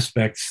modal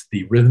aspects,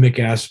 the rhythmic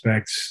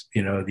aspects,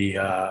 you know,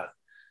 the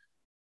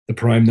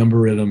prime number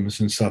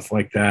rhythms and stuff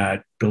like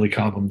that. Billy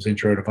Cobham's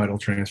Intro to Vital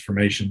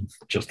Transformation,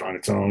 just on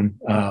its own.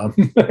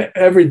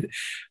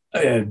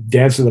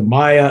 Dance of the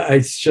Maya.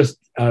 It's just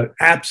an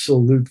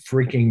absolute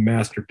freaking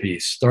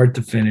masterpiece, start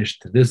to finish.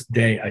 To this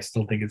day, I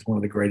still think it's one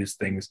of the greatest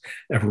things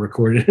ever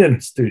recorded in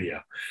a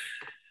studio.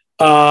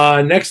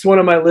 Next one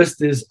on my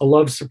list is A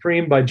Love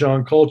Supreme by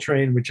John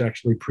Coltrane, which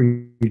actually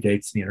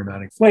predates The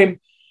Intermounting Flame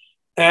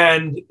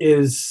and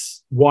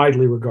is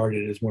widely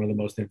regarded as one of the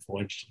most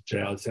influential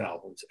jazz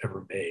albums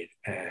ever made.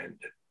 And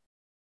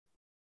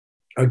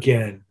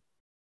again,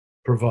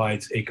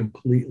 provides a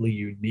completely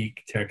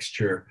unique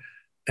texture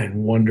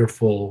and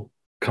wonderful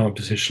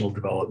compositional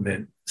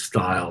development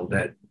style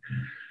that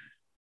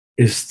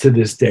is to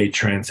this day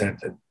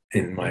transcendent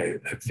in my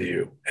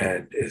view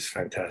and is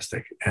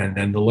fantastic. And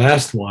then the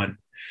last one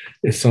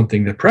is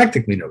something that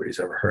practically nobody's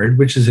ever heard,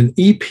 which is an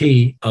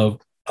EP of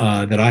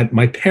that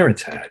my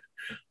parents had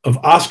of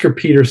Oscar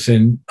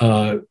Peterson,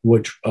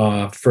 which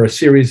for a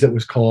series that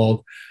was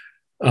called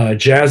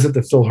Jazz at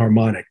the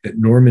Philharmonic, that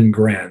Norman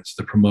Granz,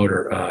 the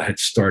promoter, had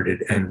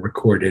started and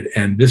recorded.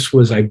 And this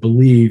was, I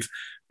believe,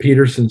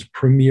 Peterson's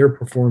premiere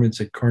performance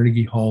at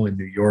Carnegie Hall in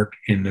New York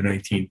in the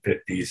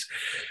 1950s.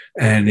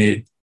 And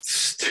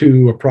it's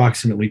 2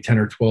 approximately 10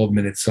 or 12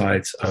 minute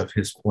sides of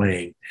his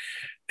playing.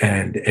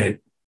 And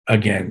it,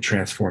 again,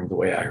 transformed the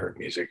way I heard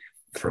music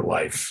for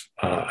life.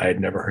 I had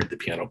never heard the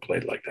piano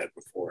played like that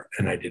before,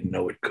 and I didn't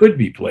know it could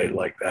be played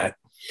like that.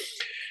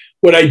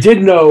 What I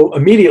did know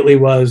immediately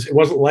was it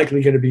wasn't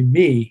likely going to be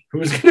me who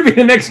was going to be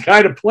the next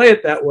guy to play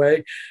it that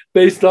way,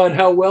 based on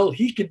how well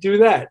he could do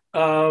that.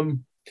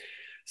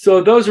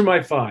 So those are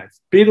my 5: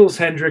 Beatles,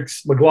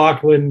 Hendrix,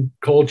 McLaughlin,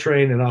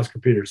 Coltrane, and Oscar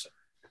Peterson.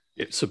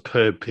 Yeah,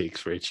 superb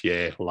picks, Rich.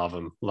 Yeah, love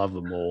them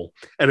all,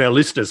 and our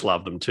listeners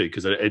love them too,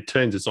 because it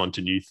turns us on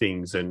to new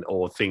things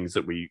or things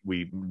that we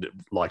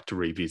like to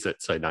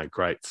revisit. So no,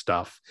 great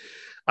stuff.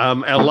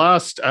 Our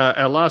last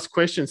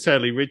question,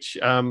 sadly, Rich,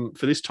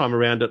 for this time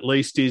around at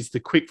least, is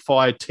the quick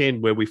fire 10,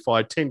 where we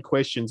fire 10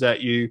 questions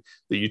at you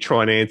that you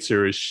try and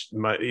answer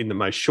in the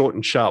most short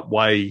and sharp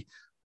way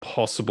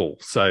possible.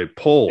 So,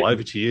 Paul,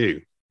 over to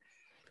you.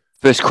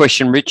 First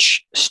question,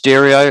 Rich: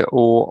 stereo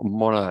or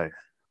mono?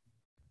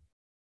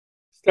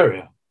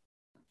 Stereo.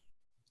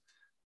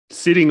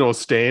 Sitting or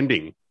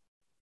standing?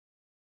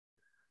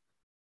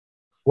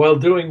 While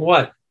doing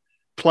what?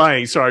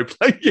 Playing.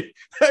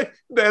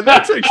 Now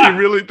that's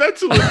actually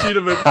that's a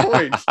legitimate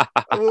point.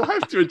 We'll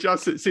have to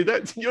adjust it. See,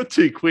 you're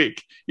too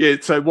quick. Yeah.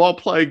 So while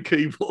playing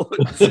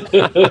keyboards.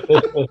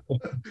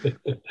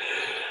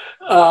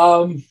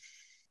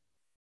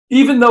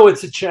 Even though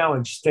it's a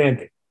challenge,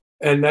 standing,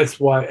 and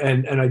that's why.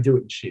 And I do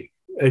it in Chic.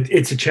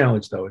 It's a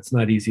challenge, though. It's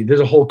not easy.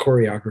 There's a whole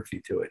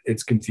choreography to it.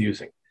 It's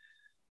confusing.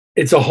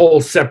 It's a whole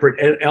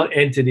separate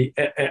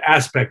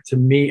aspect to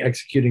me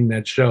executing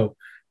that show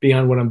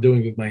beyond what I'm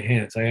doing with my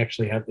hands. I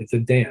actually it's a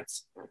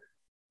dance.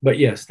 But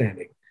yeah,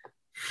 standing.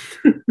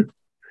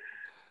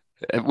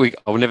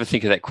 I'll never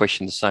think of that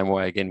question the same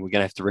way again. We're going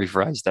to have to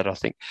rephrase that, I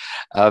think.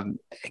 A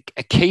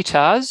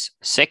guitar's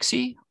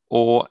sexy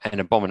or an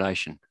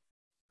abomination?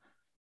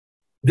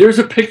 There's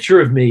a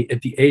picture of me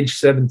at the age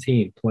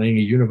 17 playing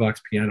a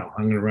Univox piano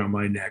hung around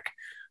my neck,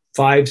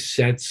 5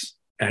 sets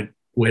at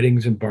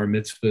weddings and bar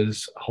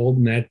mitzvahs,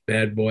 holding that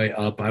bad boy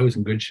up. I was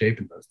in good shape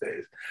in those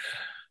days.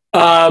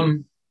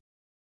 I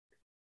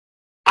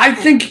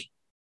think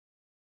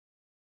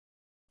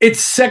it's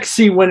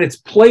sexy when it's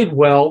played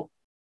well,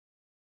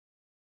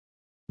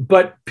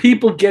 but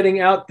people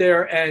getting out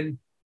there and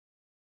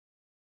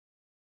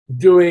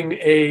doing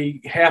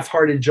a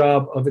half-hearted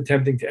job of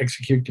attempting to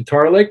execute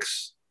guitar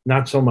licks,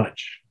 not so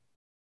much.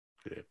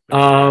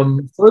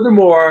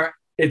 Furthermore,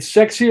 it's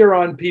sexier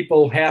on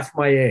people half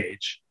my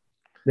age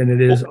than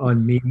it is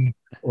on me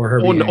or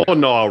her. Or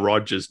Nile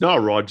Rodgers. Nile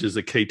Rodgers,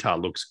 the guitar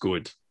looks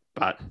good,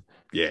 but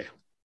yeah.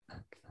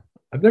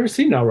 I've never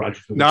seen Nile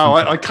Rodgers. No,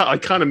 I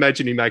can't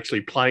imagine him actually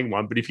playing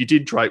one, but if you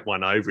did drape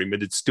one over him,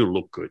 it'd still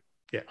look good.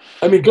 Yeah.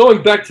 I mean,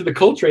 going back to the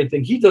Coltrane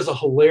thing, he does a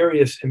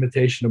hilarious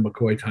imitation of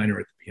McCoy Tyner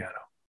at the piano.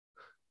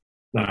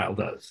 Nile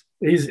does.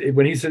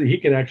 When he said he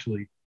can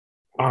actually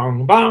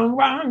bong, bong,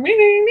 bong,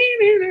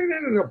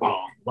 bong,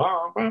 bong,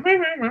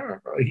 bong,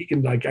 he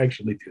can like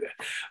actually do that.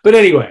 But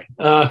anyway,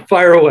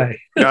 fire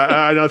away. And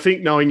I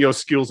think knowing your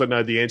skills, I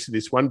know the answer to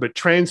this one, but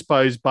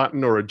transpose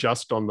button or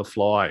adjust on the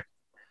fly?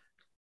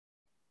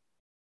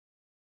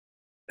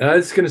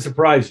 It's going to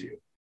surprise you.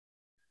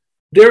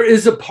 There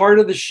is a part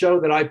of the show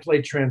that I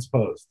play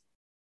transposed.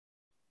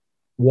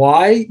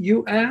 Why,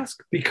 you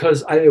ask?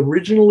 Because I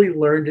originally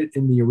learned it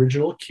in the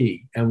original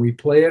key, and we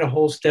play it a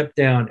whole step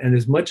down. And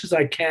as much as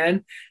I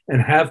can and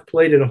have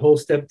played it a whole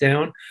step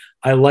down,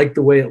 I like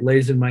the way it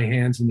lays in my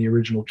hands in the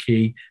original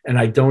key, and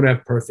I don't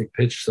have perfect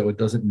pitch, so it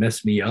doesn't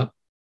mess me up.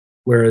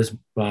 Whereas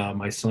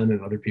my son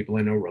and other people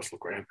I know, Russell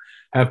Graham,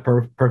 have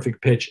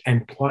perfect pitch,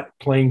 and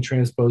playing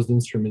transposed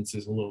instruments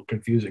is a little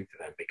confusing to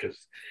them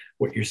because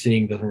what you're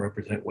seeing doesn't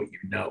represent what you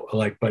know.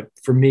 But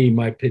for me,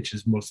 my pitch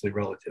is mostly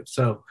relative.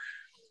 So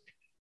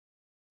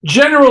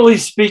generally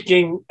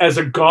speaking, as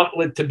a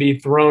gauntlet to be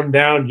thrown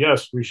down,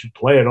 yes, we should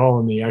play it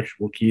all in the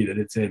actual key that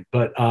it's in.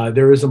 But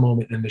there is a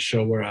moment in the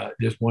show where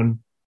there's one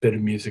bit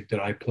of music that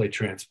I play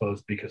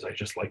transposed because I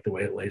just like the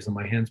way it lays in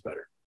my hands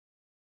better.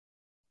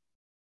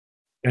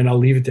 And I'll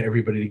leave it to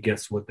everybody to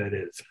guess what that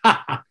is.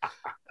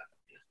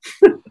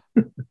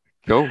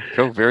 Cool,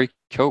 very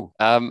cool.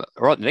 All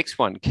right, the next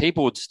one,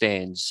 keyboard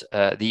stands,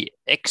 the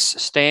X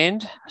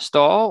stand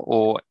style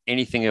or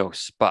anything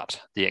else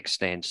but the X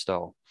stand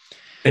style?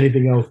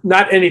 Anything else,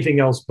 not anything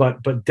else,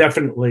 but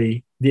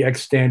definitely the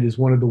X stand is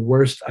one of the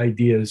worst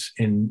ideas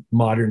in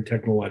modern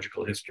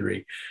technological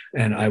history.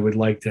 And I would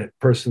like to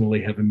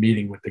personally have a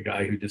meeting with the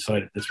guy who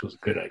decided this was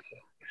a good idea.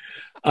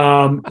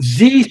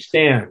 Z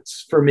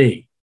stands for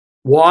me.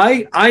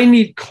 Why? I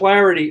need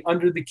clarity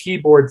under the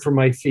keyboard for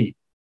my feet,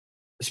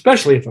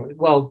 especially if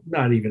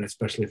not even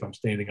especially if I'm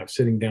standing up,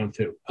 sitting down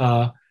too.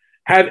 Have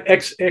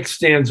X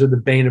stands are the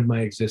bane of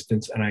my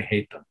existence, and I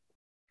hate them.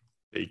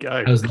 There you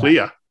go.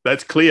 Clear.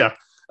 That's clear.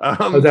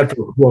 That's a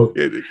quote.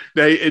 It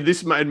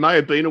may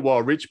have been a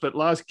while, Rich, but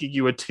last gig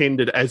you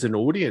attended as an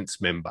audience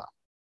member.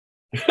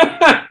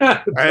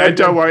 And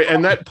don't worry,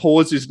 and that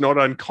pause is not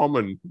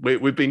uncommon.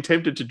 We've been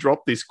tempted to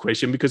drop this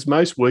question because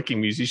most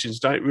working musicians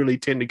don't really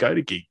tend to go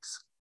to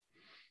gigs.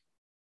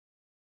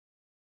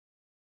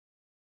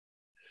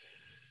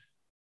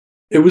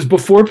 It was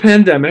before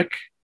pandemic.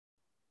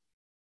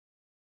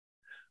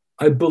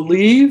 I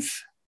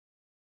believe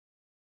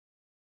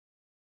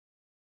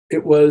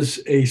it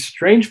was a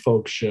Strange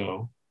Folk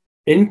show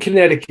in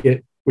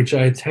Connecticut, which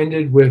I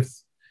attended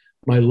with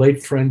my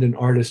late friend and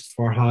artist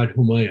Farhad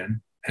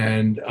Humayun,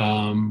 and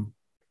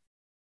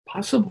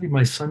possibly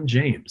my son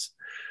James.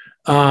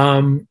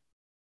 I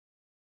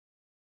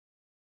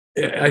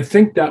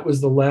think that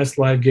was the last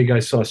live gig I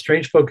saw.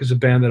 Strange Folk is a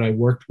band that I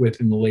worked with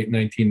in the late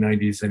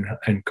 1990s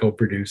and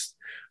co-produced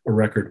a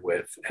record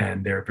with,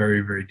 and they're very,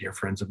 very dear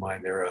friends of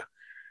mine. They're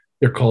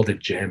called a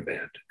jam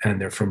band,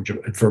 and they're from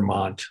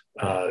Vermont,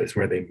 is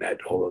where they met,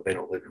 although they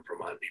don't live in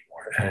Vermont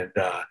anymore. And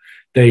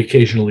they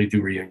occasionally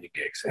do reunion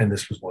gigs, and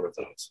this was one of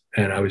those.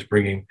 And I was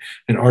bringing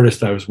an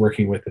artist I was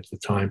working with at the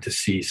time to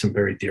see some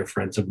very dear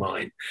friends of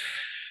mine.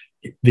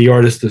 The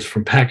artist is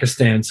from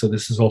Pakistan, so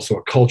this is also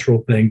a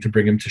cultural thing to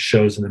bring him to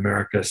shows in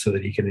America so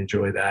that he can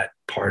enjoy that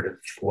part of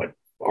what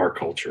our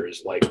culture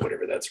is like,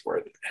 whatever that's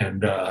worth.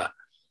 And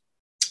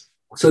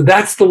so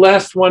that's the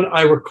last one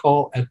I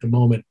recall at the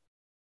moment.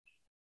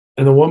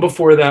 And the one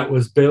before that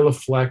was Bela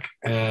Fleck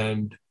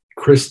and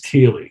Chris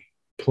Thiele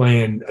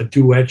playing a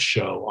duet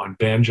show on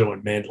banjo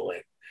and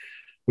mandolin,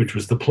 which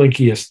was the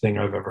plinkiest thing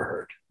I've ever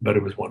heard, but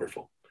it was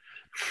wonderful.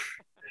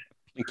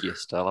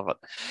 Plinkiest, I love it.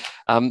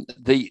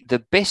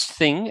 The best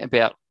thing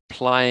about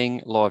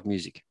playing live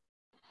music?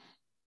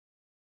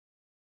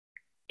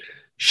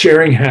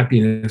 Sharing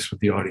happiness with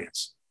the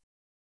audience.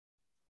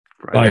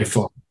 Right.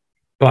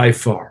 By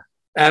far,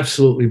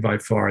 absolutely by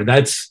far.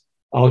 That's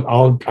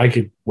I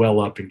could well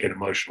up and get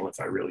emotional if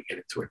I really get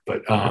into it,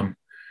 but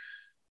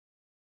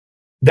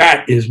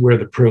That is where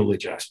the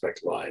privilege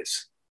aspect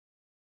lies.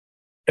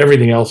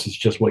 Everything else is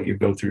just what you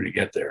go through to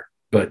get there.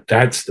 But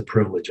that's the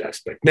privilege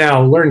aspect.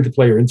 Now, learning to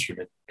play your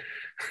instrument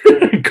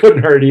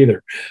couldn't hurt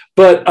either.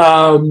 But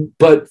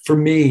for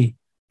me,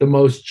 the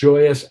most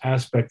joyous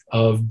aspect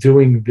of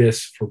doing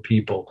this for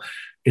people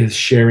is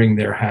sharing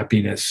their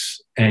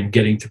happiness and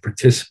getting to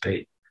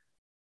participate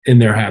in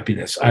their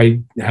happiness.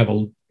 I have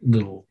a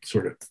little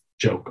sort of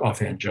joke,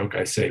 offhand joke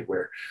I say,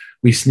 where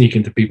we sneak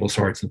into people's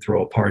hearts and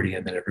throw a party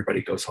and then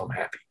everybody goes home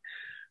happy.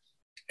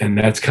 And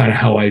that's kind of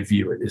how I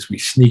view it, is we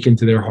sneak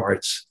into their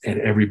hearts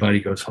and everybody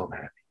goes home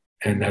happy.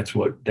 And that's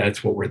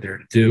what we're there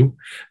to do.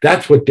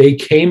 That's what they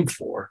came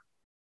for.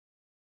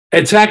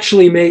 It's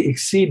actually may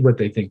exceed what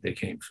they think they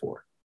came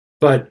for,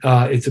 but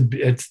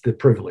it's the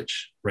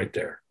privilege right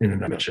there in a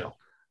nutshell.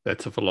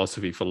 That's a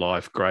philosophy for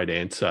life. Great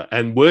answer.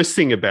 And worst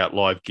thing about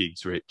live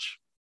gigs, Rich?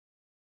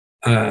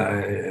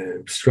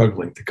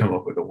 Struggling to come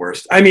up with the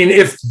worst. I mean,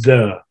 if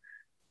the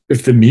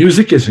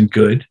music isn't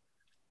good,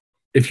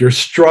 if you're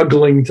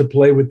struggling to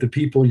play with the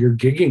people you're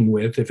gigging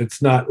with, if it's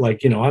not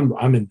like,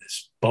 I'm in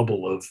this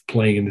bubble of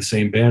playing in the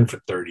same band for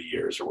 30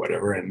 years or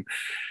whatever, and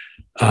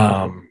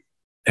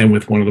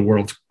with one of the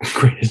world's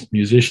greatest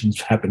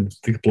musicians, happened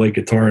to play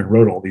guitar and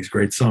wrote all these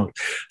great songs.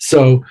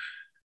 So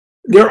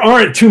there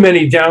aren't too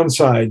many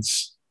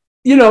downsides.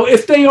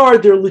 If they are,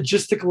 they're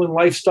logistical and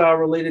lifestyle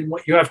related,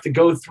 what you have to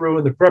go through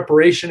and the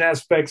preparation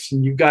aspects,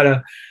 and you've got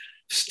to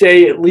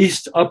stay at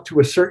least up to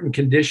a certain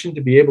condition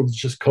to be able to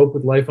just cope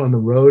with life on the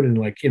road. And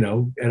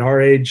at our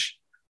age,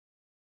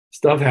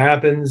 stuff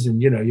happens,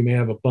 and, you may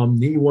have a bum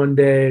knee one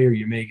day, or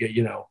you may get,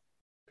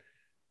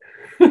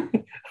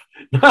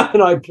 not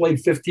that I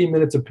played 15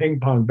 minutes of ping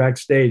pong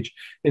backstage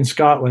in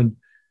Scotland,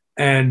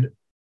 and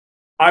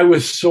I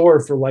was sore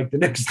for like the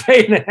next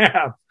day and a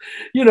half,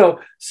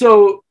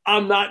 so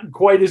I'm not in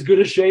quite as good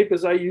a shape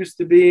as I used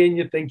to be. And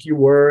you think you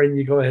were, and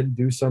you go ahead and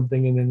do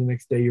something, and then the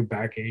next day your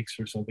back aches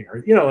or something,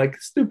 or,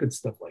 like stupid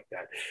stuff like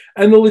that.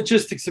 And the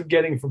logistics of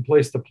getting from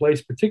place to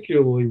place,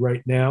 particularly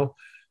right now,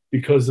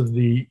 because of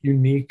the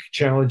unique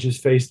challenges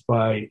faced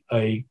by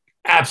a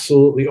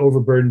absolutely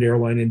overburdened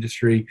airline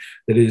industry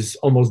that is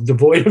almost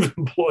devoid of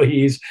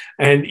employees,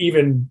 and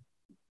even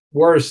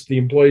worse, the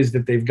employees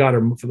that they've got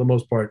are, for the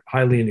most part,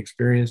 highly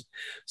inexperienced.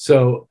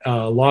 So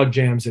log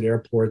jams at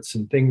airports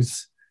and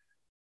things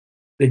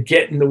that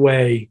get in the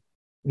way,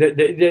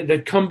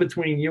 that come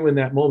between you and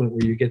that moment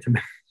where you get to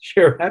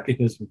share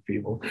happiness with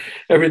people.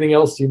 Everything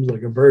else seems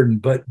like a burden,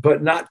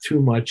 but not too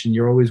much, and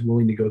you're always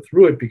willing to go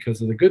through it because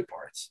of the good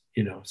parts.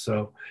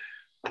 So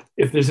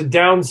if there's a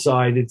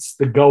downside, it's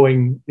the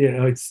going,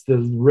 it's the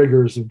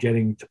rigors of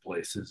getting to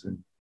places,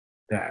 and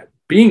that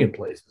being in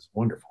places is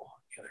wonderful.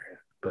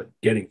 But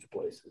getting to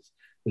places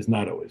is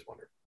not always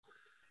wonderful.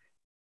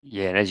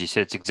 Yeah, and as you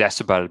said, it's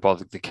exacerbated by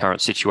the current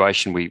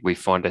situation we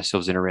find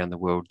ourselves in around the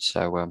world.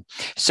 So,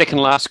 second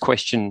last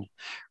question,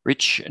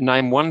 Rich,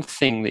 name one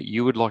thing that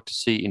you would like to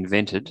see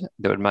invented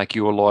that would make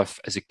your life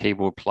as a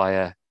keyboard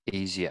player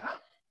easier.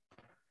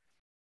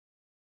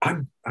 I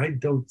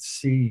don't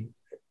see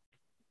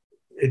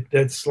it.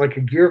 That's like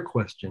a gear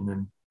question,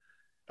 and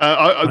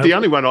the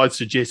only one I'd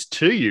suggest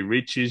to you,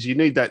 Rich, is you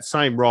need that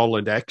same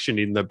Roland action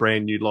in the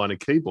brand new line of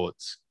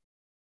keyboards.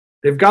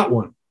 They've got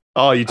one.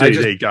 Oh, you do.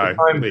 There you go.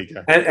 There you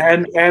go.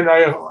 And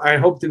I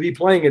hope to be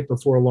playing it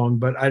before long,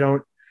 but I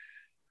don't.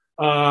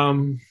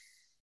 But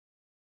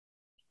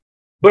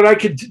I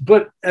could.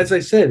 But as I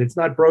said, it's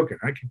not broken.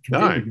 I could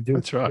continue to do.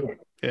 That's right.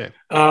 Yeah.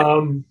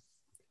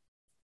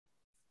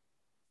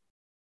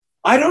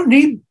 I don't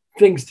need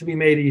things to be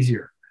made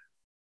easier.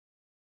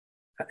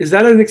 Is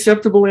that an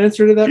acceptable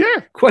answer to that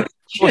question?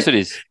 Of course it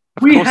is.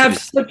 We have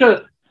such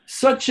a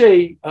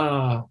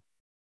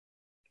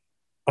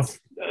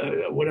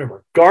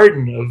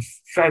garden of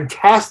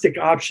fantastic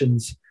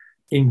options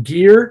in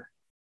gear,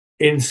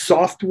 in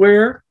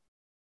software,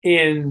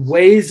 in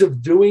ways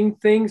of doing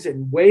things,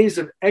 in ways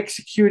of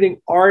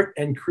executing art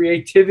and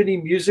creativity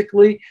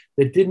musically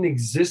that didn't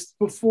exist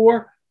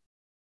before.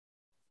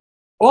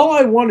 All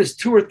I want is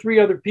 2 or 3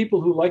 other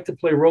people who like to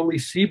play Roli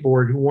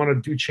Seaboard who want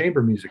to do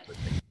chamber music with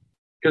me.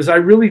 Because I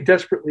really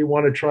desperately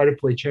want to try to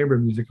play chamber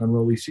music on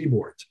Roli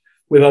Seaboards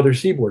with other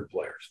Seaboard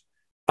players.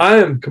 I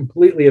am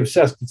completely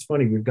obsessed. It's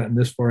funny, we've gotten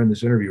this far in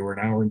this interview. We're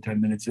an hour and 10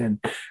 minutes in,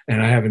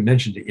 and I haven't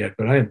mentioned it yet,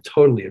 but I am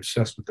totally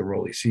obsessed with the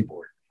Roli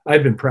Seaboard.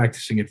 I've been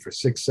practicing it for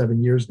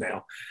 6-7 years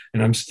now,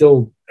 and I'm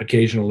still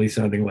occasionally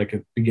sounding like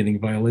a beginning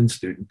violin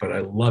student, but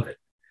I love it.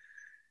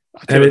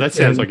 That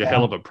sounds like a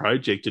hell of a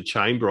project to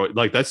chamber.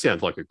 Like, that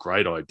sounds like a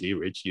great idea,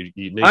 Rich. You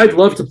need I'd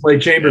love to play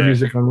chamber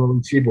music on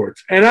Roli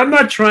Seaboards. And I'm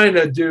not trying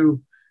to do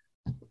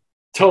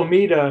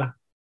Tomita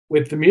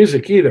with the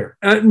music either,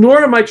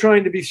 nor am I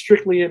trying to be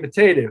strictly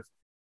imitative.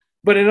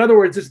 But in other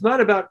words, it's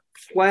not about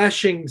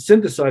flashing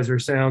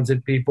synthesizer sounds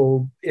at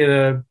people in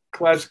a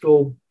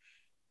classical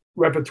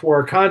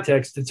repertoire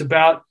context. It's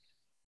about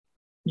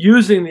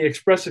using the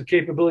expressive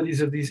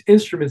capabilities of these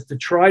instruments to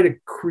try to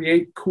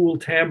create cool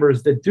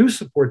timbres that do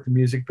support the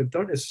music, but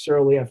don't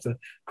necessarily have to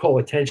call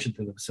attention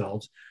to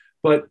themselves,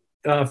 but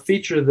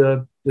feature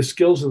the the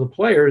skills of the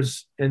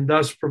players, and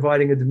thus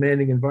providing a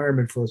demanding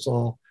environment for us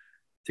all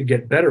to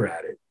get better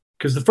at it.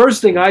 Because the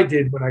first thing I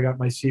did when I got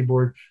my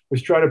Seaboard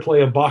was try to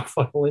play a Bach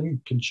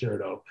violin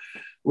concerto,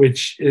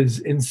 which is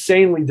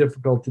insanely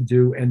difficult to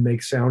do and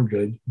make sound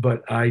good.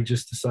 But I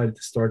just decided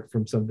to start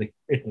from something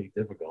really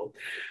difficult.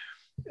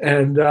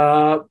 And,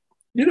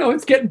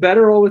 it's getting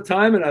better all the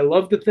time. And I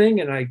love the thing.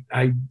 And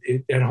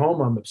at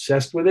home, I'm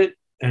obsessed with it.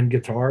 And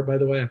guitar, by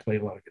the way, I play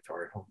a lot of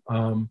guitar at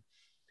home.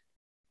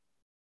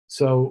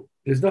 So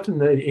there's nothing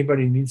that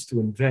anybody needs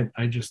to invent.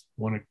 I just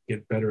want to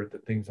get better at the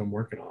things I'm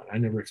working on. I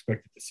never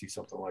expected to see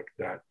something like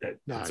that.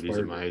 No, it is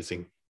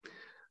amazing.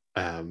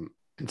 And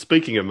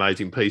speaking of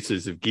amazing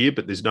pieces of gear,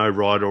 but there's no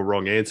right or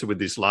wrong answer with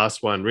this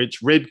last one, Rich.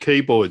 Red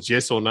keyboards,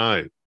 yes or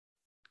no?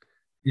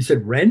 You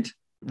said rent?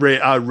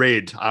 Red,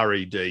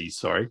 R-E-D,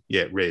 sorry.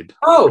 Yeah, red.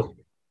 Oh.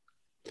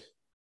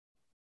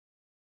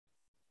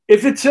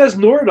 If it says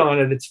Nord on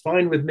it, it's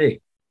fine with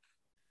me.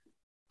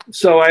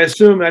 So I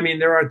assume,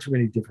 there aren't too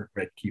many different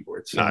red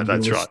keyboards. No,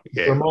 that's right.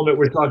 Yeah. For a moment,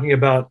 we're talking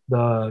about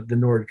the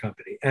Nord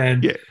company.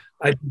 And yeah.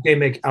 I think they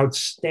make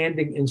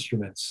outstanding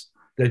instruments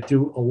that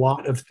do a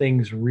lot of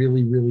things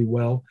really, really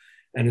well.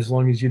 And as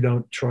long as you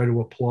don't try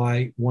to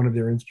apply one of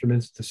their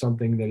instruments to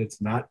something that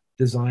it's not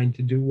designed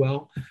to do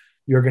well,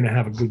 you're going to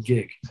have a good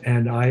gig.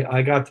 And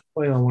I got to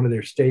play on one of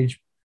their stage.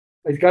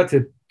 I got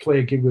to play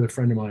a gig with a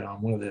friend of mine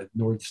on one of the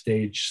Nord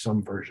stage,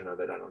 some version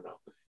of it. I don't know.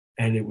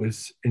 And it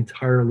was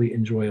entirely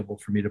enjoyable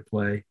for me to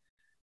play.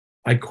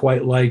 I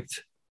quite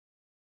liked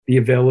the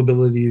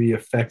availability of the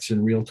effects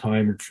in real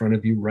time in front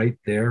of you right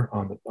there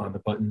on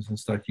the buttons and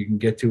stuff. You can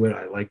get to it.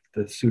 I like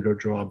the pseudo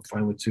draw. I'm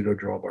fine with pseudo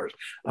draw bars.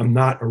 I'm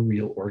not a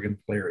real organ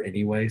player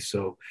anyway,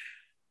 so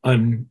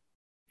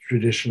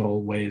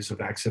untraditional ways of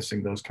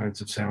accessing those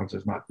kinds of sounds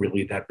is not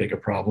really that big a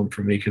problem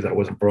for me because I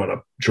wasn't brought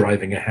up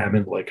driving a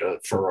Hammond like a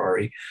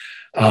Ferrari.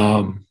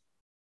 Their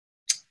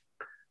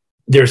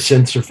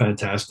synths are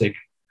fantastic.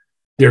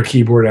 Their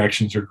keyboard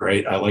actions are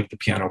great. I like the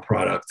piano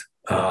product.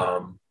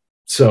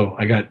 So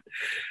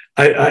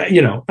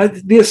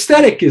the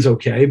aesthetic is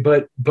okay,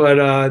 but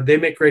they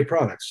make great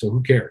products. So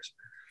who cares?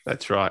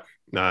 That's right.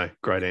 No,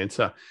 great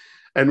answer.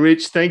 And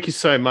Rich, thank you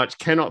so much.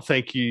 Cannot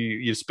thank you.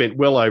 You've spent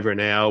well over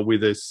an hour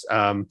with us.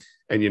 And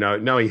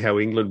knowing how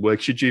England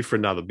works, you're due for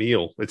another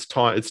meal. It's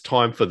time. It's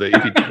time for the.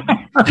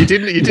 You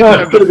didn't. It's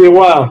going to be a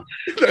while.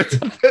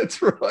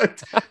 That's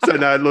right. So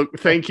no, look,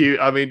 thank you.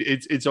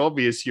 It's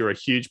obvious you're a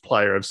huge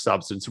player of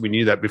substance. We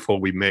knew that before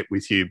we met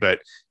with you,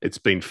 but it's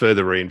been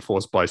further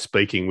reinforced by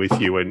speaking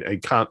with you,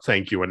 and can't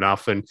thank you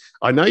enough. And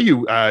I know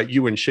you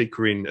and Chic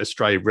were in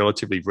Australia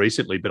relatively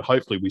recently, but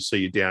hopefully we see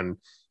you down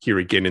here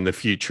again in the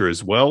future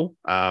as well.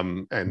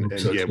 We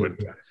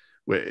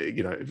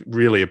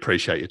really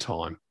appreciate your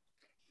time.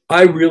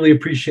 I really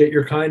appreciate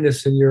your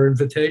kindness and your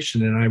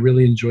invitation, and I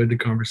really enjoyed the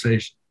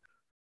conversation.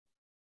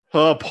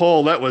 Oh,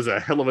 Paul, that was a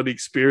hell of an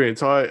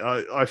experience.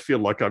 I feel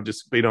like I've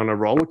just been on a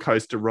roller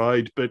coaster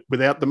ride, but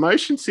without the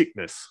motion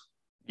sickness.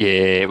 Yeah,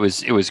 it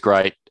was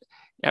great.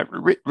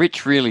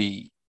 Rich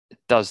really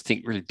does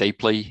think really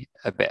deeply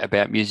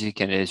about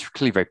music and is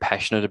clearly very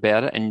passionate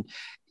about it. And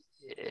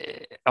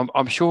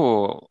I'm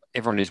sure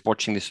everyone who's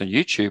watching this on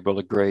YouTube will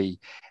agree.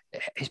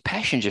 His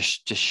passion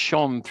just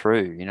shone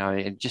through,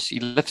 and he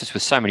left us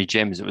with so many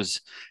gems. That was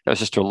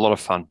just a lot of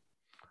fun.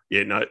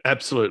 Yeah, no,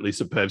 absolutely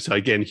superb. So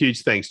again,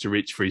 huge thanks to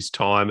Rich for his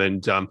time,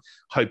 and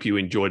hope you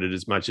enjoyed it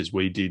as much as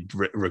we did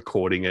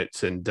recording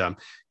it. And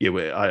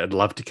I'd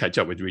love to catch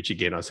up with Rich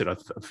again. I said I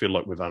feel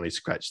like we've only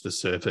scratched the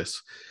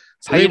surface.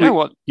 So hey, you know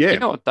what,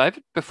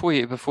 David? Before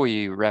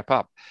you wrap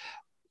up,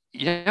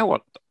 you know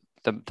what?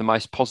 The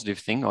most positive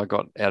thing I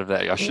got out of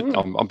that,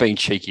 I'm being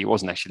cheeky. It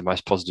wasn't actually the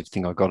most positive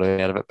thing I got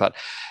out of it, but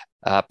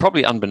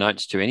probably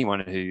unbeknownst to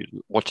anyone who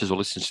watches or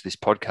listens to this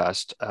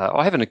podcast,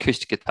 I have an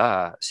acoustic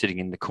guitar sitting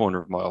in the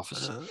corner of my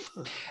office,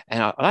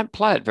 and I don't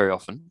play it very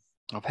often.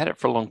 I've had it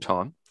for a long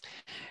time,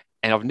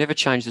 and I've never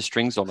changed the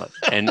strings on it,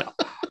 and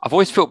I've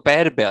always felt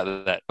bad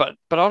about that. But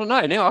I don't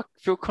know. Now I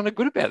feel kind of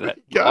good about that.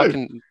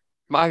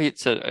 Maybe it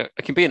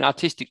can be an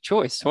artistic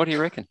choice. What do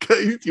you reckon?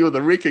 You're the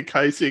Ric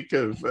Ocasek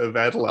of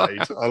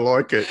Adelaide. I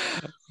like it.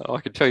 I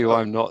can tell you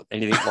I'm not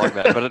anything like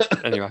that.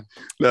 But anyway.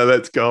 No,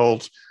 that's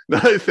gold. No,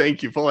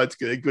 thank you, Paul. That's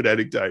a good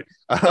anecdote.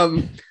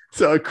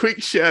 So a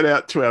quick shout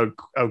out to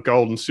our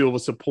gold and silver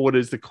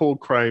supporters, the Core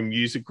Chrome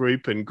user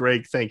group. And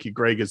Greg, thank you,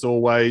 Greg, as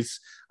always.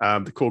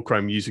 The Core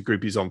Chrome user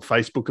group is on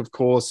Facebook, of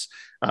course.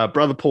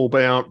 Brother Paul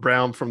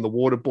Brown from the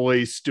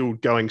Waterboys, still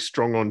going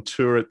strong on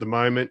tour at the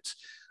moment.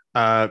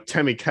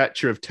 Tammy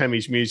Catcher of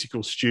Tammy's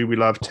Musical Stew. We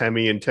love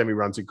Tammy, and Tammy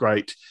runs a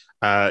great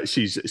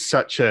she's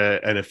such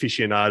an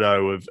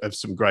aficionado of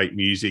some great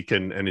music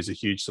and is a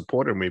huge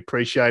supporter, and we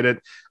appreciate it.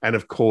 And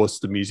of course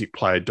the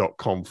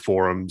musicplayer.com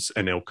forums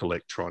and Elk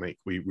Electronic,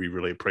 we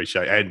really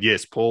appreciate it. And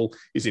yes, Paul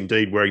is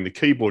indeed wearing the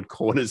Keyboard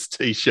Corners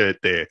t-shirt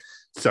there,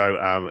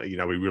 so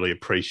we really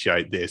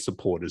appreciate their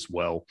support as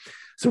well.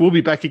 So we'll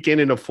be back again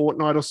in a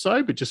fortnight or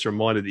so, but just a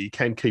reminder that you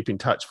can keep in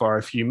touch via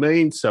a few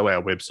means. So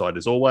our website,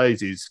 as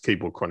always, is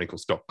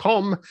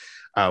keyboardchronicles.com.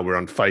 We're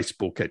on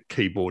Facebook at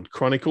Keyboard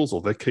Chronicles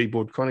or The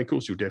Keyboard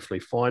Chronicles. You'll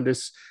definitely find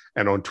us.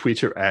 And on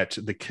Twitter at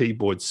The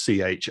Keyboard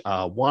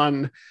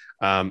CHR1.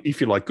 If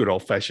you like good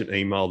old-fashioned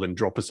email, then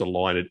drop us a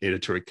line at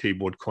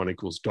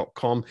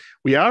editor@keyboardchronicles.com.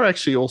 We are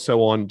actually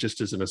also on, just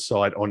as an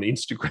aside, on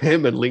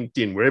Instagram and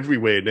LinkedIn. We're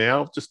everywhere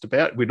now, just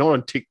about. We're not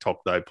on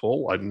TikTok, though,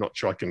 Paul. I'm not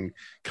sure I can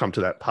come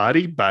to that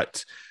party,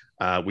 but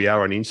we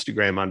are on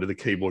Instagram under The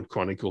Keyboard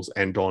Chronicles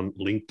and on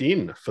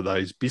LinkedIn for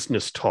those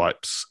business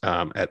types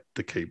at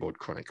The Keyboard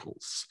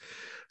Chronicles.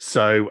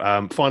 So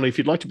finally, if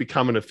you'd like to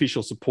become an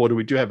official supporter,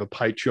 we do have a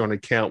Patreon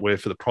account where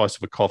for the price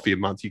of a coffee a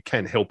month, you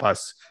can help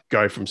us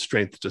go from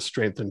strength to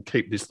strength and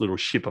keep this little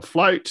ship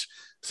afloat.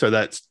 So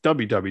that's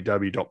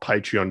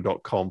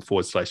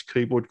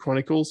www.patreon.com/Keyboard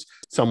Chronicles.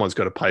 Someone's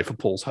got to pay for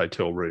Paul's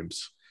hotel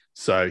rooms.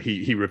 So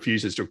he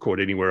refuses to record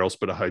anywhere else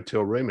but a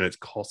hotel room, and it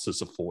costs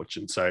us a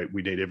fortune. So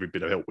we need every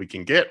bit of help we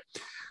can get.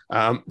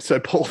 So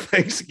Paul,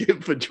 thanks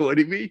again for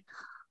joining me.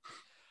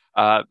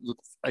 Look,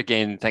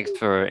 again, thanks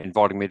for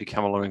inviting me to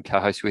come along and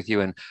co-host with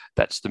you. And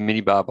that's the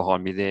minibar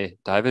behind me there,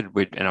 David.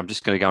 And I'm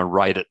just going to go and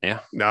rate it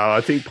now. No, I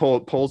think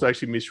Paul's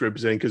actually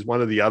misrepresenting, because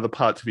one of the other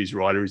parts of his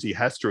writer is he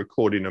has to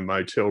record in a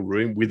motel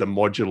room with a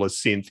modular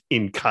synth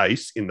in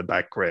case in the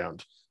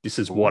background. This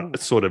is what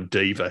sort of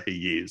diva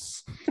he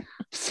is.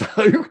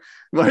 So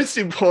most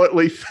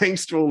importantly,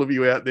 thanks to all of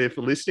you out there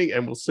for listening,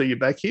 and we'll see you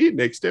back here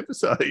next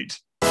episode.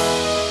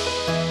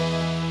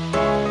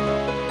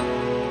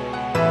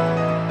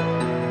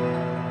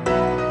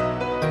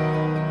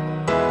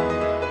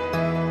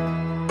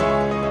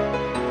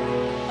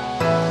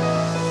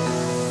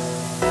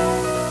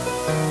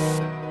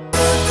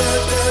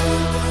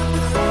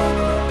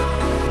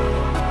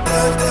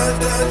 Da,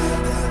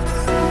 da, da.